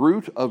 the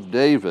Root of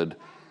David,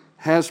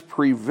 has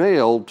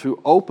prevailed to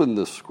open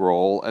the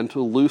scroll and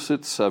to loose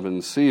its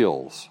 7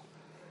 seals."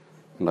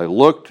 And I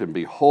looked, and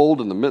behold,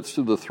 in the midst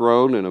of the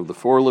throne and of the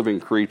 4 living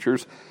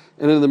creatures,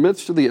 and in the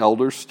midst of the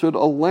elders stood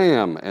a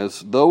lamb,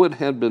 as though it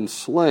had been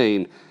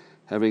slain,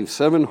 having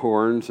 7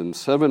 horns and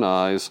 7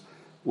 eyes,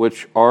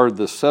 which are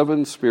the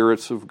 7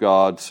 spirits of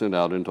God sent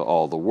out into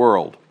all the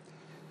world,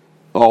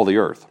 all the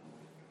earth.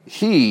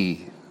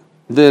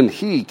 Then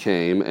he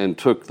came and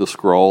took the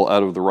scroll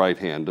out of the right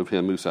hand of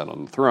him who sat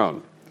on the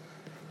throne.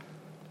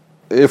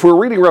 If we're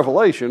reading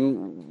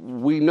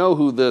Revelation, we know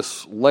who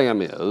this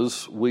lamb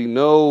is. We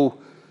know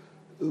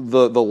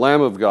the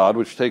Lamb of God,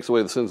 which takes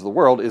away the sins of the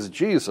world, is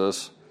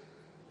Jesus.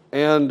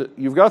 And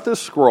you've got this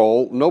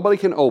scroll. Nobody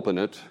can open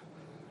it.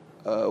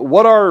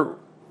 What are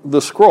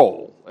the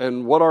scroll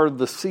and what are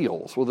the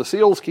seals? Well, the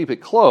seals keep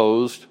it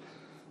closed,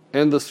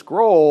 and the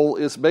scroll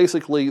is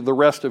basically the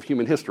rest of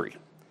human history.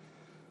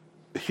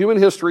 Human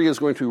history is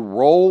going to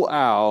roll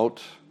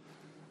out,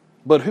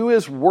 but who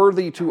is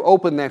worthy to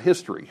open that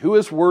history? Who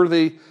is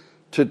worthy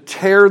to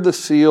tear the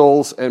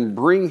seals and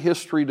bring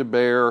history to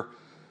bear?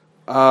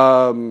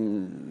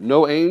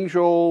 No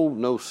angel,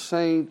 no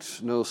saint,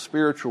 no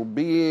spiritual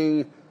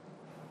being,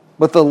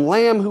 but the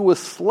Lamb who was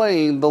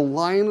slain, the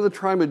Lion of the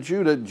tribe of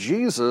Judah,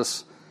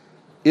 Jesus,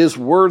 is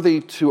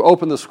worthy to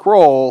open the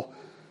scroll.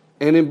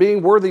 And in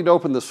being worthy to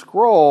open the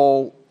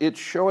scroll, it's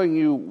showing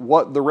you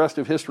what the rest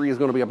of history is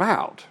going to be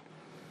about.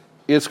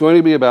 It's going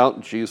to be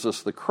about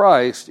Jesus the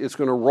Christ. It's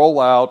going to roll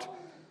out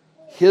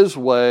his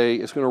way.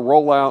 It's going to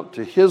roll out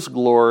to his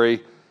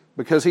glory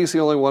because he's the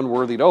only one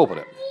worthy to open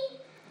it.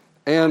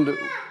 And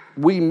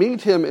we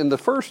meet him in the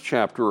first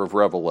chapter of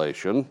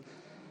Revelation,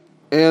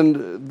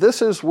 and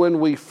this is when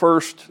we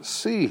first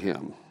see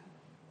him.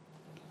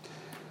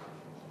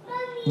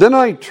 Then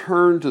I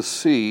turned to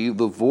see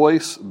the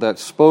voice that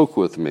spoke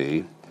with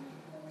me,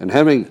 and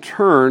having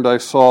turned, I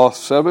saw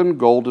 7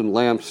 golden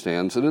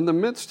lampstands, and in the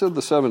midst of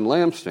the 7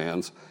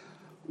 lampstands,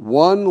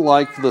 one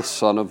like the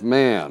Son of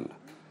Man,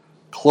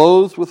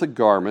 clothed with a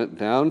garment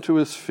down to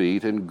his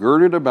feet, and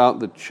girded about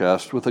the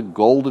chest with a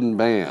golden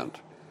band.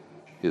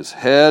 His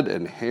head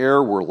and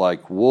hair were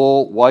like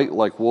wool, white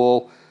like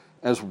wool,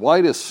 as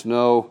white as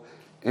snow,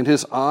 and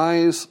his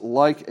eyes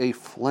like a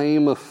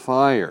flame of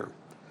fire.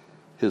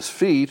 His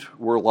feet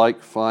were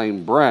like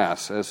fine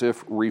brass, as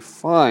if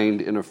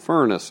refined in a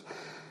furnace,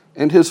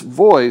 and his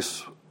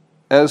voice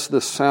as the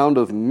sound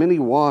of many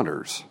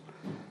waters.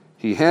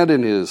 He had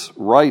in his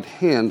right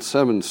hand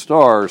 7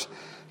 stars.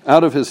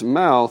 Out of his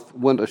mouth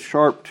went a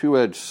sharp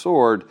 2-edged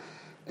sword,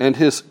 and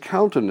his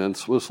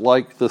countenance was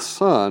like the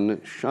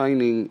sun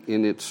shining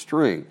in its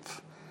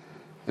strength.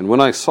 And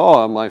when I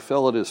saw him, I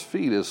fell at his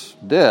feet as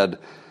dead.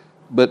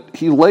 But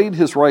he laid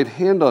his right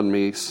hand on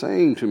me,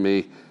 saying to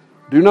me,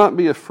 "Do not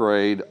be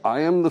afraid.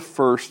 I am the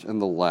first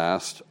and the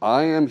last.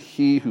 I am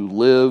he who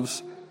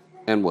lives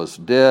and was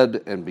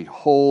dead, and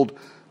behold,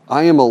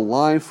 I am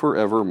alive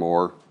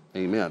forevermore.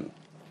 Amen."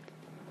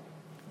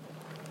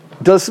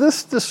 Does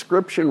this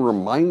description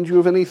remind you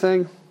of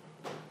anything?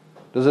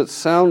 Does it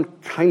sound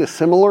kind of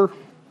similar?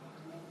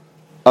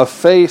 A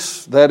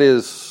face that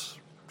is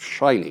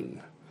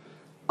shining,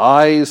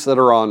 eyes that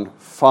are on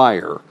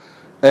fire,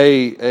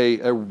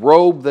 a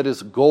robe that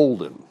is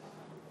golden.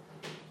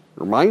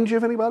 Remind you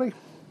of anybody?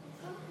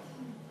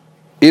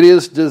 It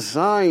is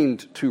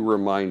designed to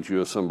remind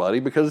you of somebody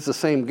because it's the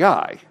same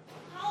guy.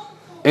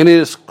 And it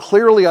is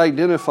clearly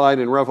identified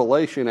in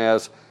Revelation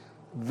as,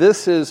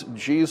 this is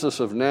Jesus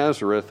of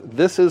Nazareth,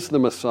 this is the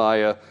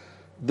Messiah,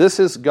 this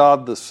is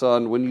God the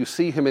Son when you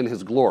see him in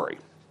his glory.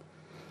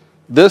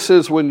 This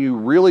is when you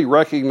really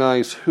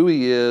recognize who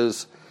he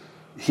is.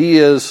 He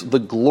is the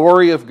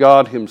glory of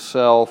God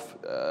himself.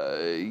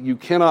 You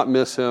cannot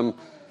miss him.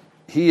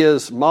 He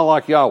is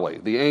Malach Yahweh,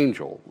 the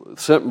angel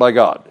sent by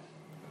God.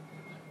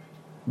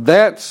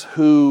 That's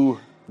who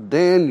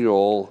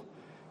Daniel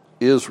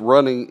is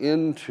running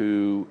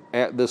into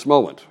at this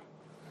moment.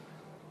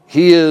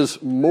 He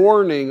is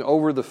mourning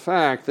over the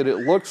fact that it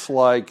looks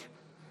like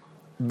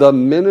the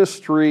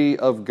ministry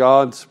of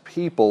God's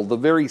people, the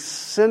very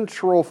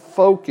central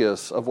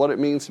focus of what it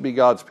means to be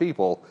God's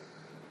people,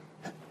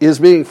 is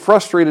being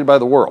frustrated by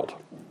the world.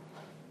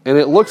 And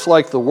it looks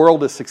like the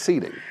world is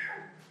succeeding.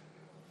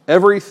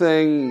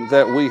 Everything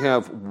that we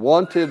have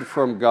wanted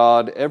from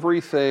God,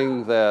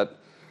 everything that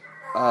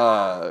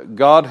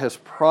God has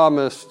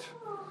promised,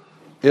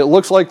 it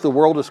looks like the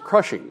world is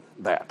crushing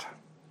that.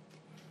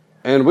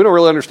 And we don't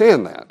really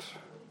understand that.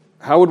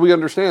 How would we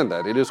understand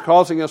that? It is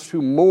causing us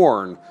to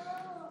mourn.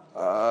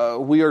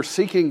 We are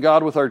seeking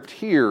God with our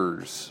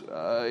tears.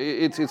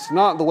 It's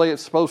not the way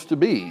it's supposed to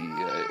be.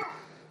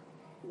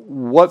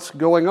 What's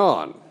going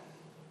on?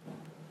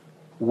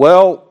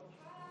 Well,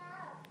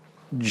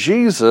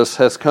 Jesus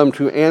has come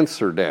to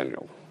answer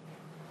Daniel.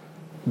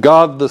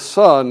 God the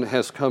Son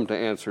has come to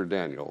answer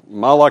Daniel.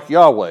 Malach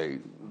Yahweh,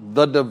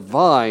 the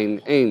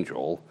divine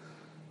angel,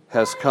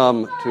 has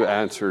come to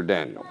answer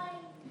Daniel.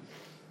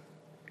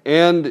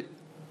 And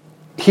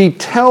he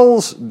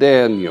tells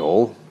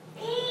Daniel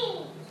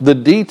the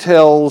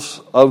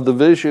details of the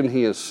vision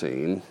he has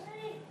seen,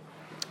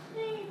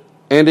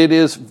 and it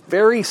is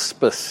very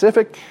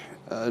specific.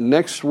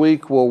 Next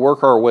week we'll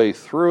work our way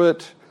through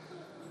it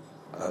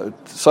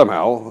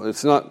somehow.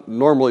 It's not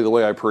normally the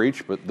way I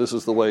preach, but this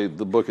is the way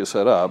the book is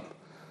set up.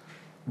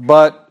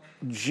 But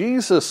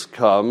Jesus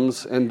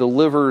comes and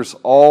delivers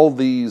all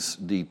these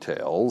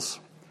details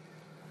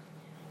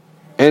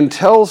and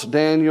tells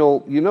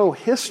Daniel,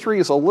 history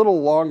is a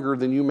little longer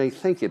than you may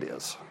think it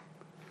is.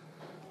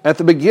 At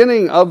the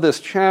beginning of this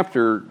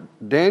chapter,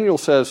 Daniel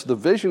says the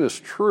vision is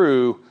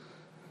true,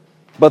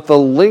 but the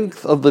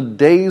length of the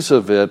days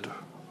of it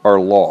are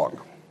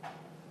long.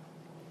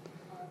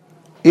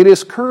 It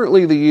is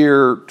currently the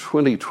year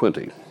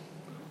 2020.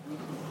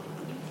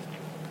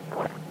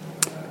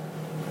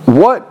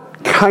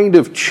 What kind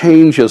of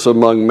changes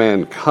among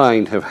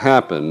mankind have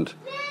happened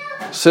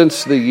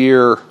since the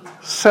year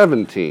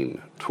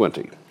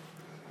 1720?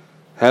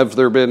 Have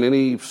there been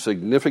any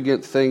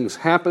significant things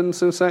happen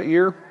since that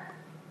year?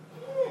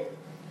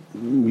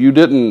 You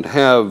didn't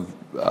have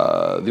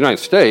the United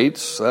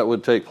States. That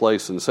would take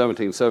place in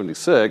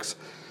 1776.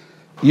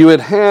 You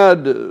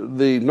had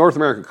the North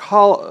American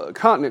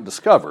continent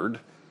discovered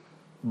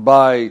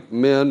by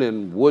men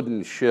in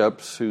wooden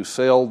ships who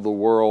sailed the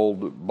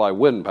world by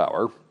wind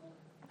power.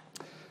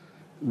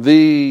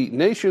 The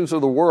nations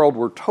of the world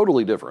were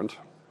totally different.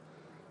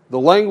 The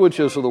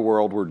languages of the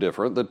world were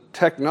different. The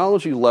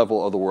technology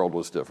level of the world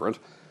was different.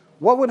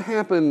 What would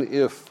happen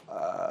if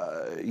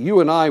you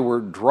and I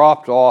were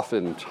dropped off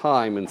in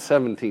time in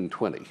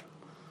 1720?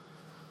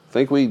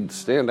 Think we'd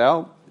stand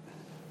out?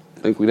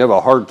 Think we'd have a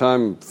hard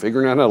time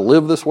figuring out how to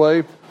live this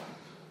way?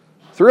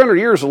 300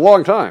 years is a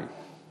long time.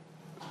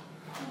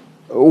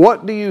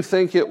 What do you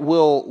think it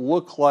will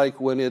look like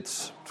when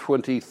it's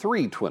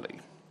 2320?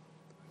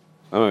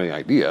 I don't have any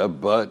idea,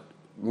 but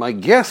my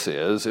guess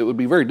is it would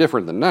be very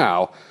different than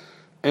now.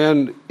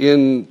 And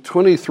in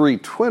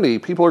 2320,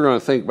 people are going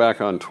to think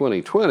back on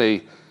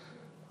 2020,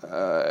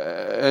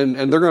 and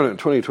they're going to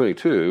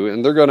 2022,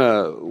 and they're going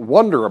to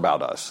wonder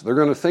about us. They're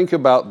going to think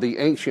about the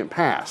ancient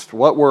past.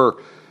 What were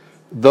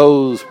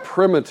those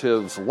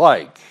primitives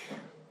like?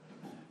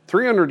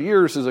 300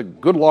 years is a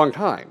good long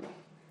time.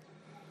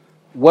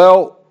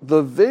 Well,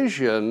 the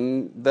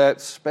vision that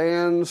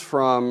spans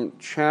from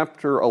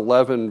chapter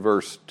 11,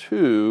 verse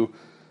 2,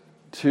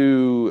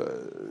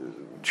 to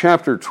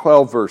chapter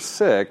 12, verse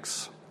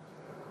 6,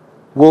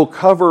 will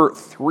cover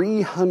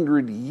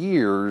 300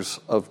 years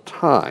of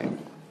time.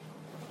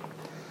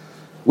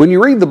 When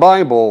you read the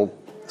Bible,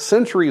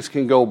 centuries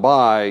can go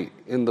by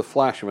in the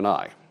flash of an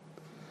eye.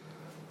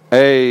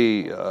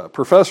 A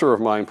professor of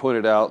mine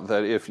pointed out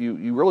that if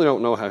you really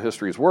don't know how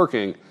history is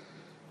working,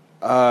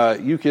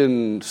 you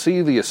can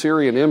see the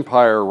Assyrian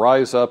Empire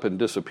rise up and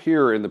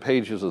disappear in the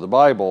pages of the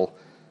Bible,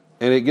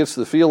 and it gets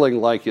the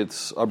feeling like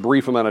it's a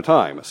brief amount of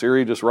time.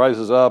 Assyria just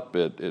rises up,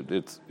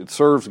 it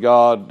serves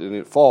God, and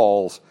it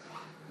falls.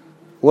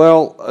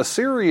 Well,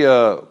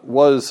 Assyria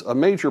was a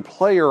major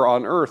player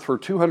on earth for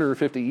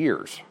 250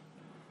 years,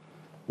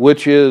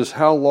 which is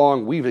how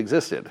long we've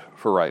existed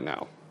for right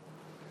now.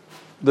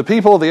 The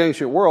people of the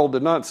ancient world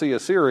did not see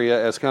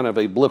Assyria as kind of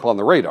a blip on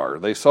the radar.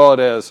 They saw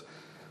it as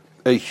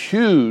a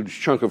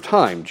huge chunk of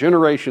time.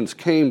 Generations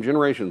came,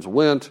 generations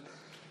went.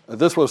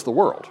 This was the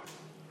world.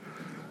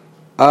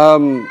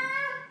 The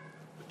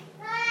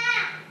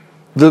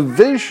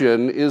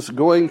vision is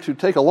going to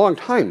take a long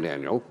time,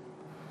 Daniel,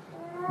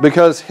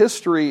 because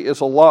history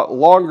is a lot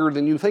longer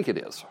than you think it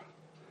is.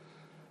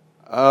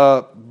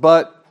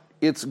 But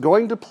it's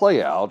going to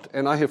play out,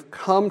 and I have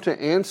come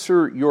to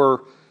answer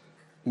your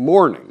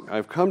mourning.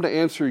 I've come to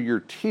answer your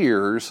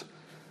tears,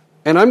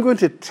 and I'm going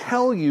to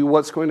tell you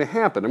what's going to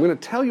happen. I'm going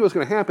to tell you what's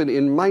going to happen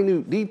in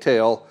minute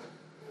detail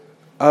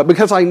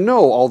because I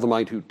know all the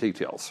minute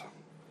details.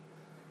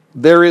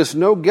 There is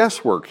no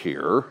guesswork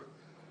here.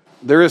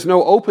 There is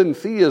no open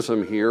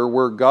theism here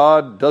where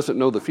God doesn't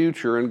know the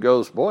future and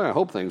goes, boy, I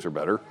hope things are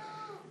better.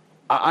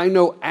 I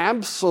know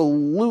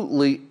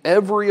absolutely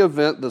every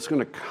event that's going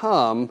to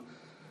come,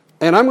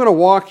 and I'm going to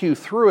walk you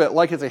through it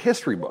like it's a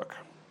history book.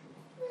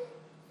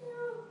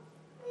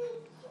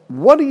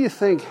 What do you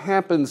think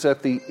happens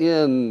at the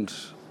end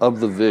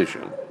of the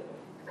vision?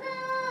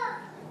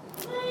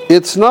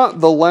 It's not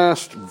the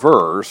last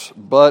verse,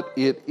 but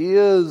it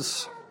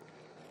is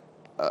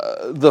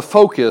the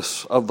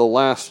focus of the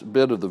last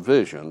bit of the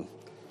vision.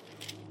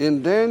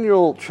 In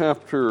Daniel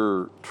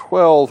chapter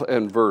 12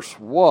 and verse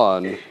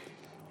 1,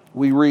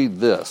 we read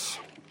this.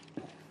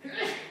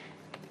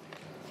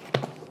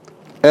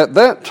 At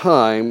that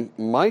time,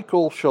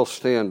 Michael shall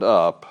stand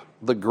up,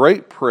 the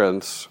great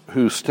prince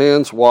who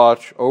stands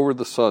watch over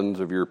the sons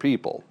of your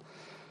people.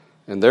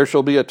 And there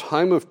shall be a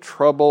time of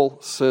trouble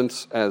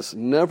since as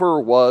never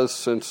was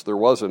since there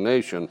was a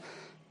nation,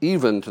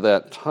 even to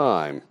that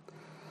time.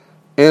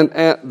 And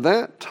at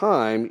that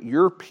time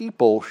your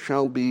people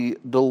shall be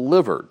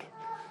delivered,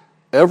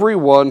 every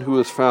one who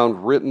is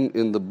found written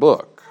in the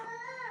book.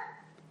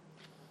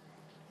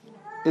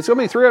 It's going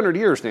to be 300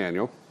 years,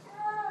 Daniel.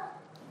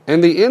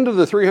 And the end of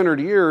the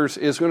 300 years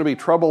is going to be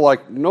trouble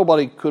like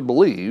nobody could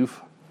believe,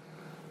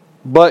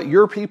 but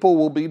your people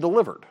will be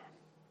delivered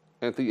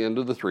at the end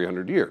of the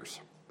 300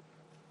 years.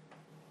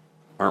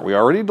 Aren't we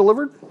already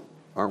delivered?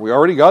 Aren't we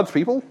already God's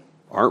people?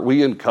 Aren't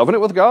we in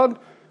covenant with God?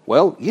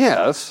 Well,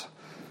 yes,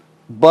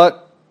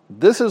 but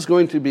this is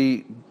going to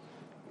be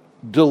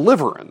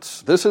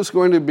deliverance. This is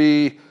going to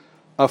be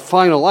a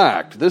final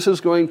act. This is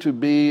going to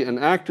be an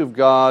act of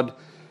God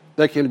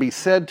that can be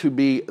said to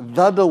be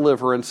the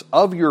deliverance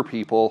of your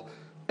people,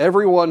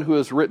 everyone who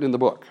is written in the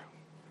book.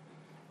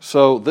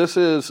 So this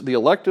is the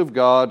elect of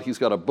God. He's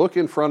got a book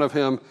in front of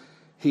him.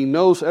 He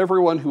knows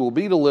everyone who will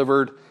be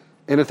delivered.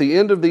 And at the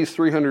end of these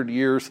 300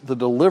 years, the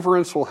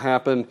deliverance will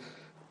happen.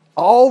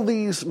 All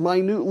these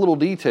minute little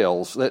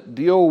details that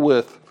deal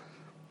with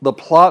the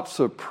plots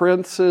of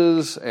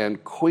princes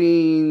and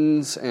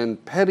queens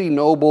and petty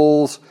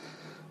nobles,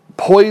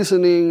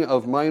 poisoning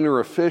of minor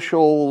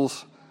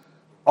officials,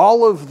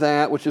 all of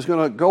that, which is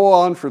going to go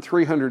on for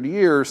 300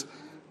 years,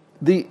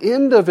 the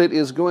end of it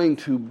is going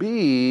to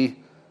be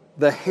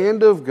the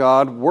hand of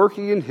God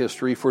working in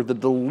history for the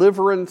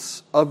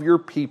deliverance of your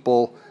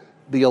people,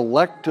 the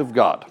elect of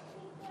God.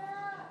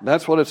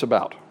 That's what it's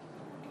about.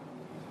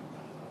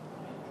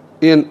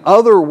 In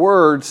other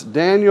words,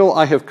 Daniel,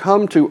 I have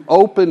come to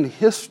open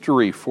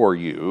history for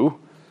you,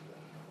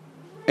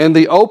 and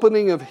the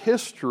opening of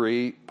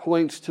history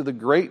points to the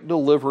great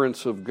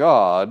deliverance of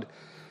God.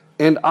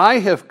 And I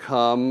have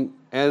come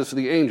as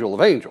the angel of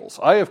angels.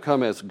 I have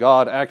come as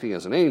God acting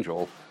as an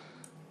angel.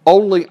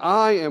 Only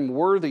I am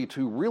worthy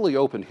to really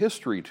open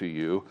history to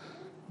you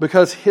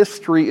because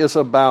history is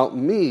about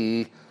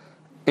me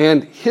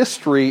and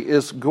history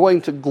is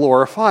going to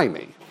glorify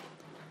me.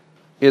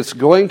 It's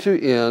going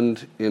to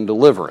end in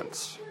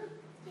deliverance.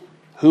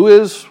 Who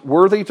is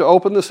worthy to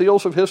open the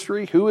seals of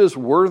history? Who is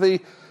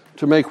worthy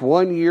to make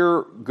one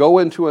year go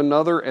into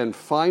another and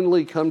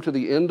finally come to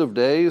the end of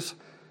days?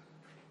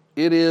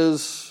 It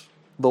is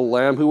the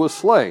Lamb who was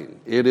slain.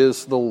 It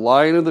is the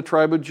Lion of the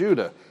tribe of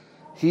Judah.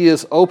 He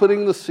is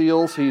opening the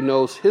seals. He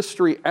knows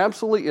history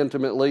absolutely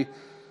intimately.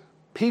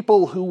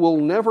 People who will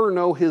never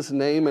know his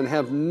name and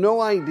have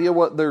no idea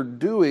what they're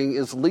doing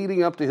is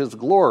leading up to his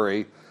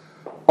glory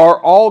are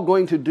all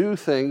going to do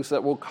things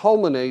that will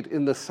culminate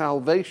in the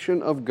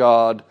salvation of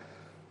God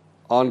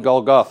on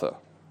Golgotha.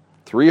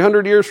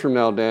 300 years from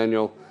now,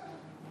 Daniel,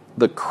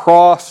 the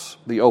cross,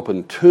 the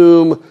open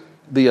tomb,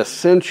 the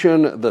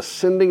ascension, the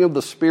sending of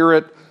the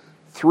Spirit.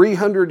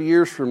 300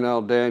 years from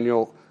now,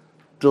 Daniel,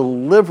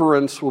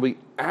 deliverance will be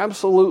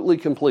absolutely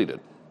completed.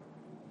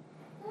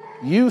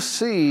 You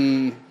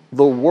see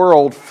the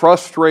world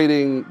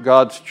frustrating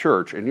God's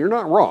church, and you're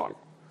not wrong.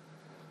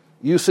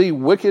 You see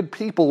wicked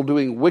people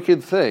doing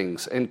wicked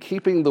things and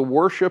keeping the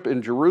worship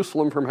in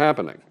Jerusalem from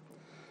happening.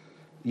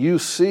 You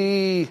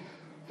see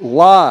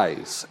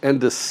lies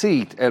and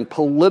deceit and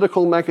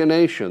political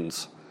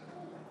machinations.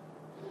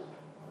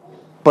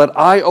 But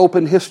I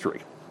open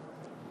history.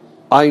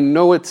 I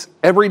know its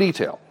every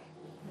detail.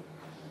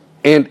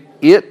 And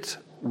it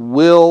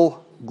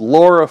will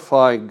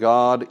glorify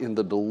God in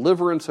the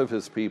deliverance of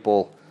his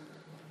people.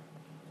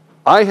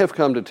 I have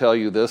come to tell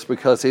you this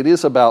because it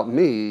is about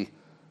me.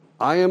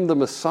 I am the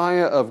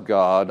Messiah of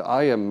God.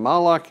 I am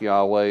Malach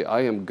Yahweh.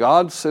 I am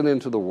God sent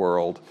into the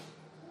world.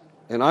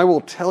 And I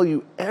will tell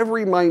you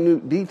every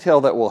minute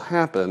detail that will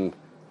happen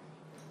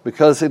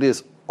because it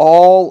is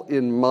all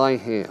in my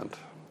hand.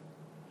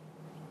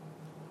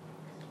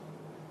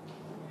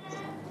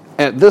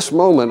 At this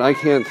moment, I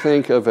can't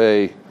think of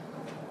a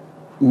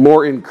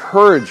more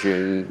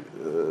encouraging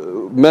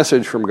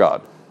message from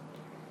God.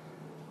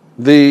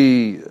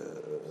 The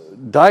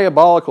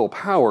diabolical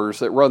powers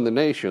that run the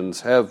nations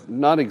have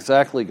not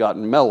exactly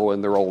gotten mellow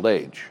in their old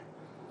age.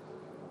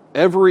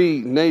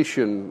 Every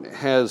nation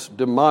has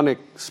demonic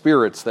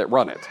spirits that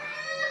run it.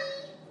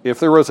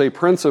 If there was a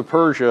prince of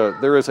Persia,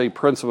 there is a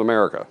prince of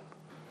America.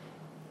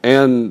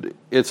 And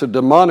it's a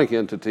demonic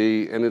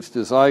entity, and it's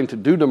designed to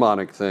do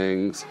demonic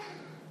things,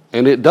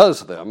 and it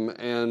does them.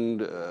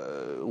 And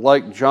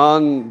like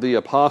John the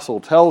Apostle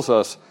tells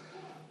us,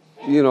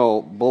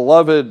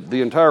 beloved,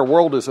 the entire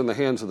world is in the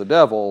hands of the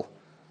devil.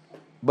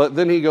 But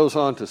then he goes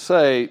on to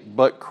say,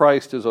 but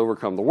Christ has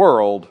overcome the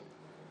world.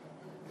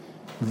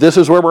 This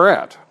is where we're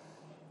at.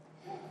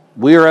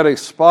 We are at a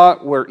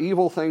spot where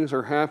evil things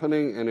are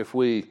happening, and if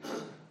we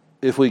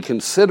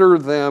consider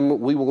them,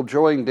 we will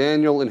join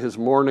Daniel in his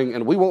mourning,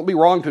 and we won't be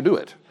wrong to do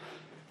it.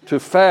 To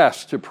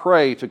fast, to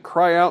pray, to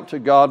cry out to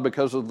God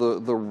because of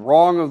the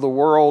wrong of the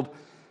world,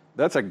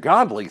 that's a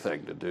godly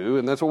thing to do,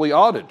 and that's what we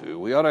ought to do.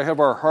 We ought to have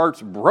our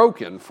hearts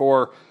broken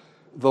for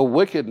the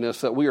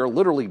wickedness that we are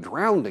literally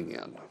drowning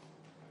in.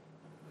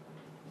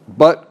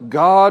 But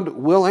God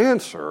will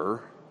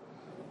answer,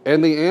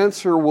 and the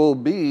answer will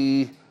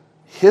be,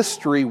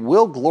 history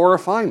will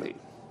glorify me.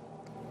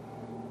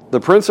 The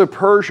prince of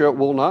Persia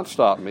will not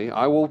stop me.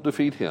 I will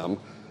defeat him.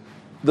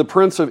 The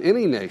prince of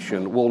any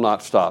nation will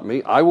not stop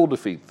me. I will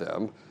defeat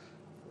them.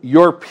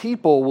 Your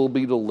people will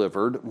be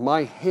delivered.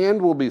 My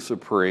hand will be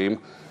supreme.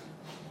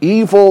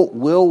 Evil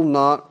will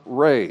not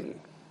reign.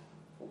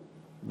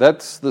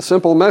 That's the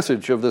simple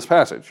message of this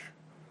passage.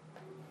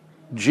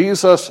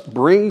 Jesus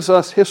brings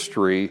us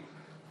history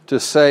to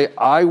say,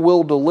 I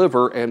will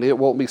deliver and it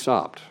won't be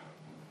stopped.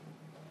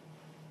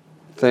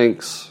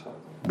 Thanks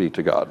be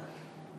to God.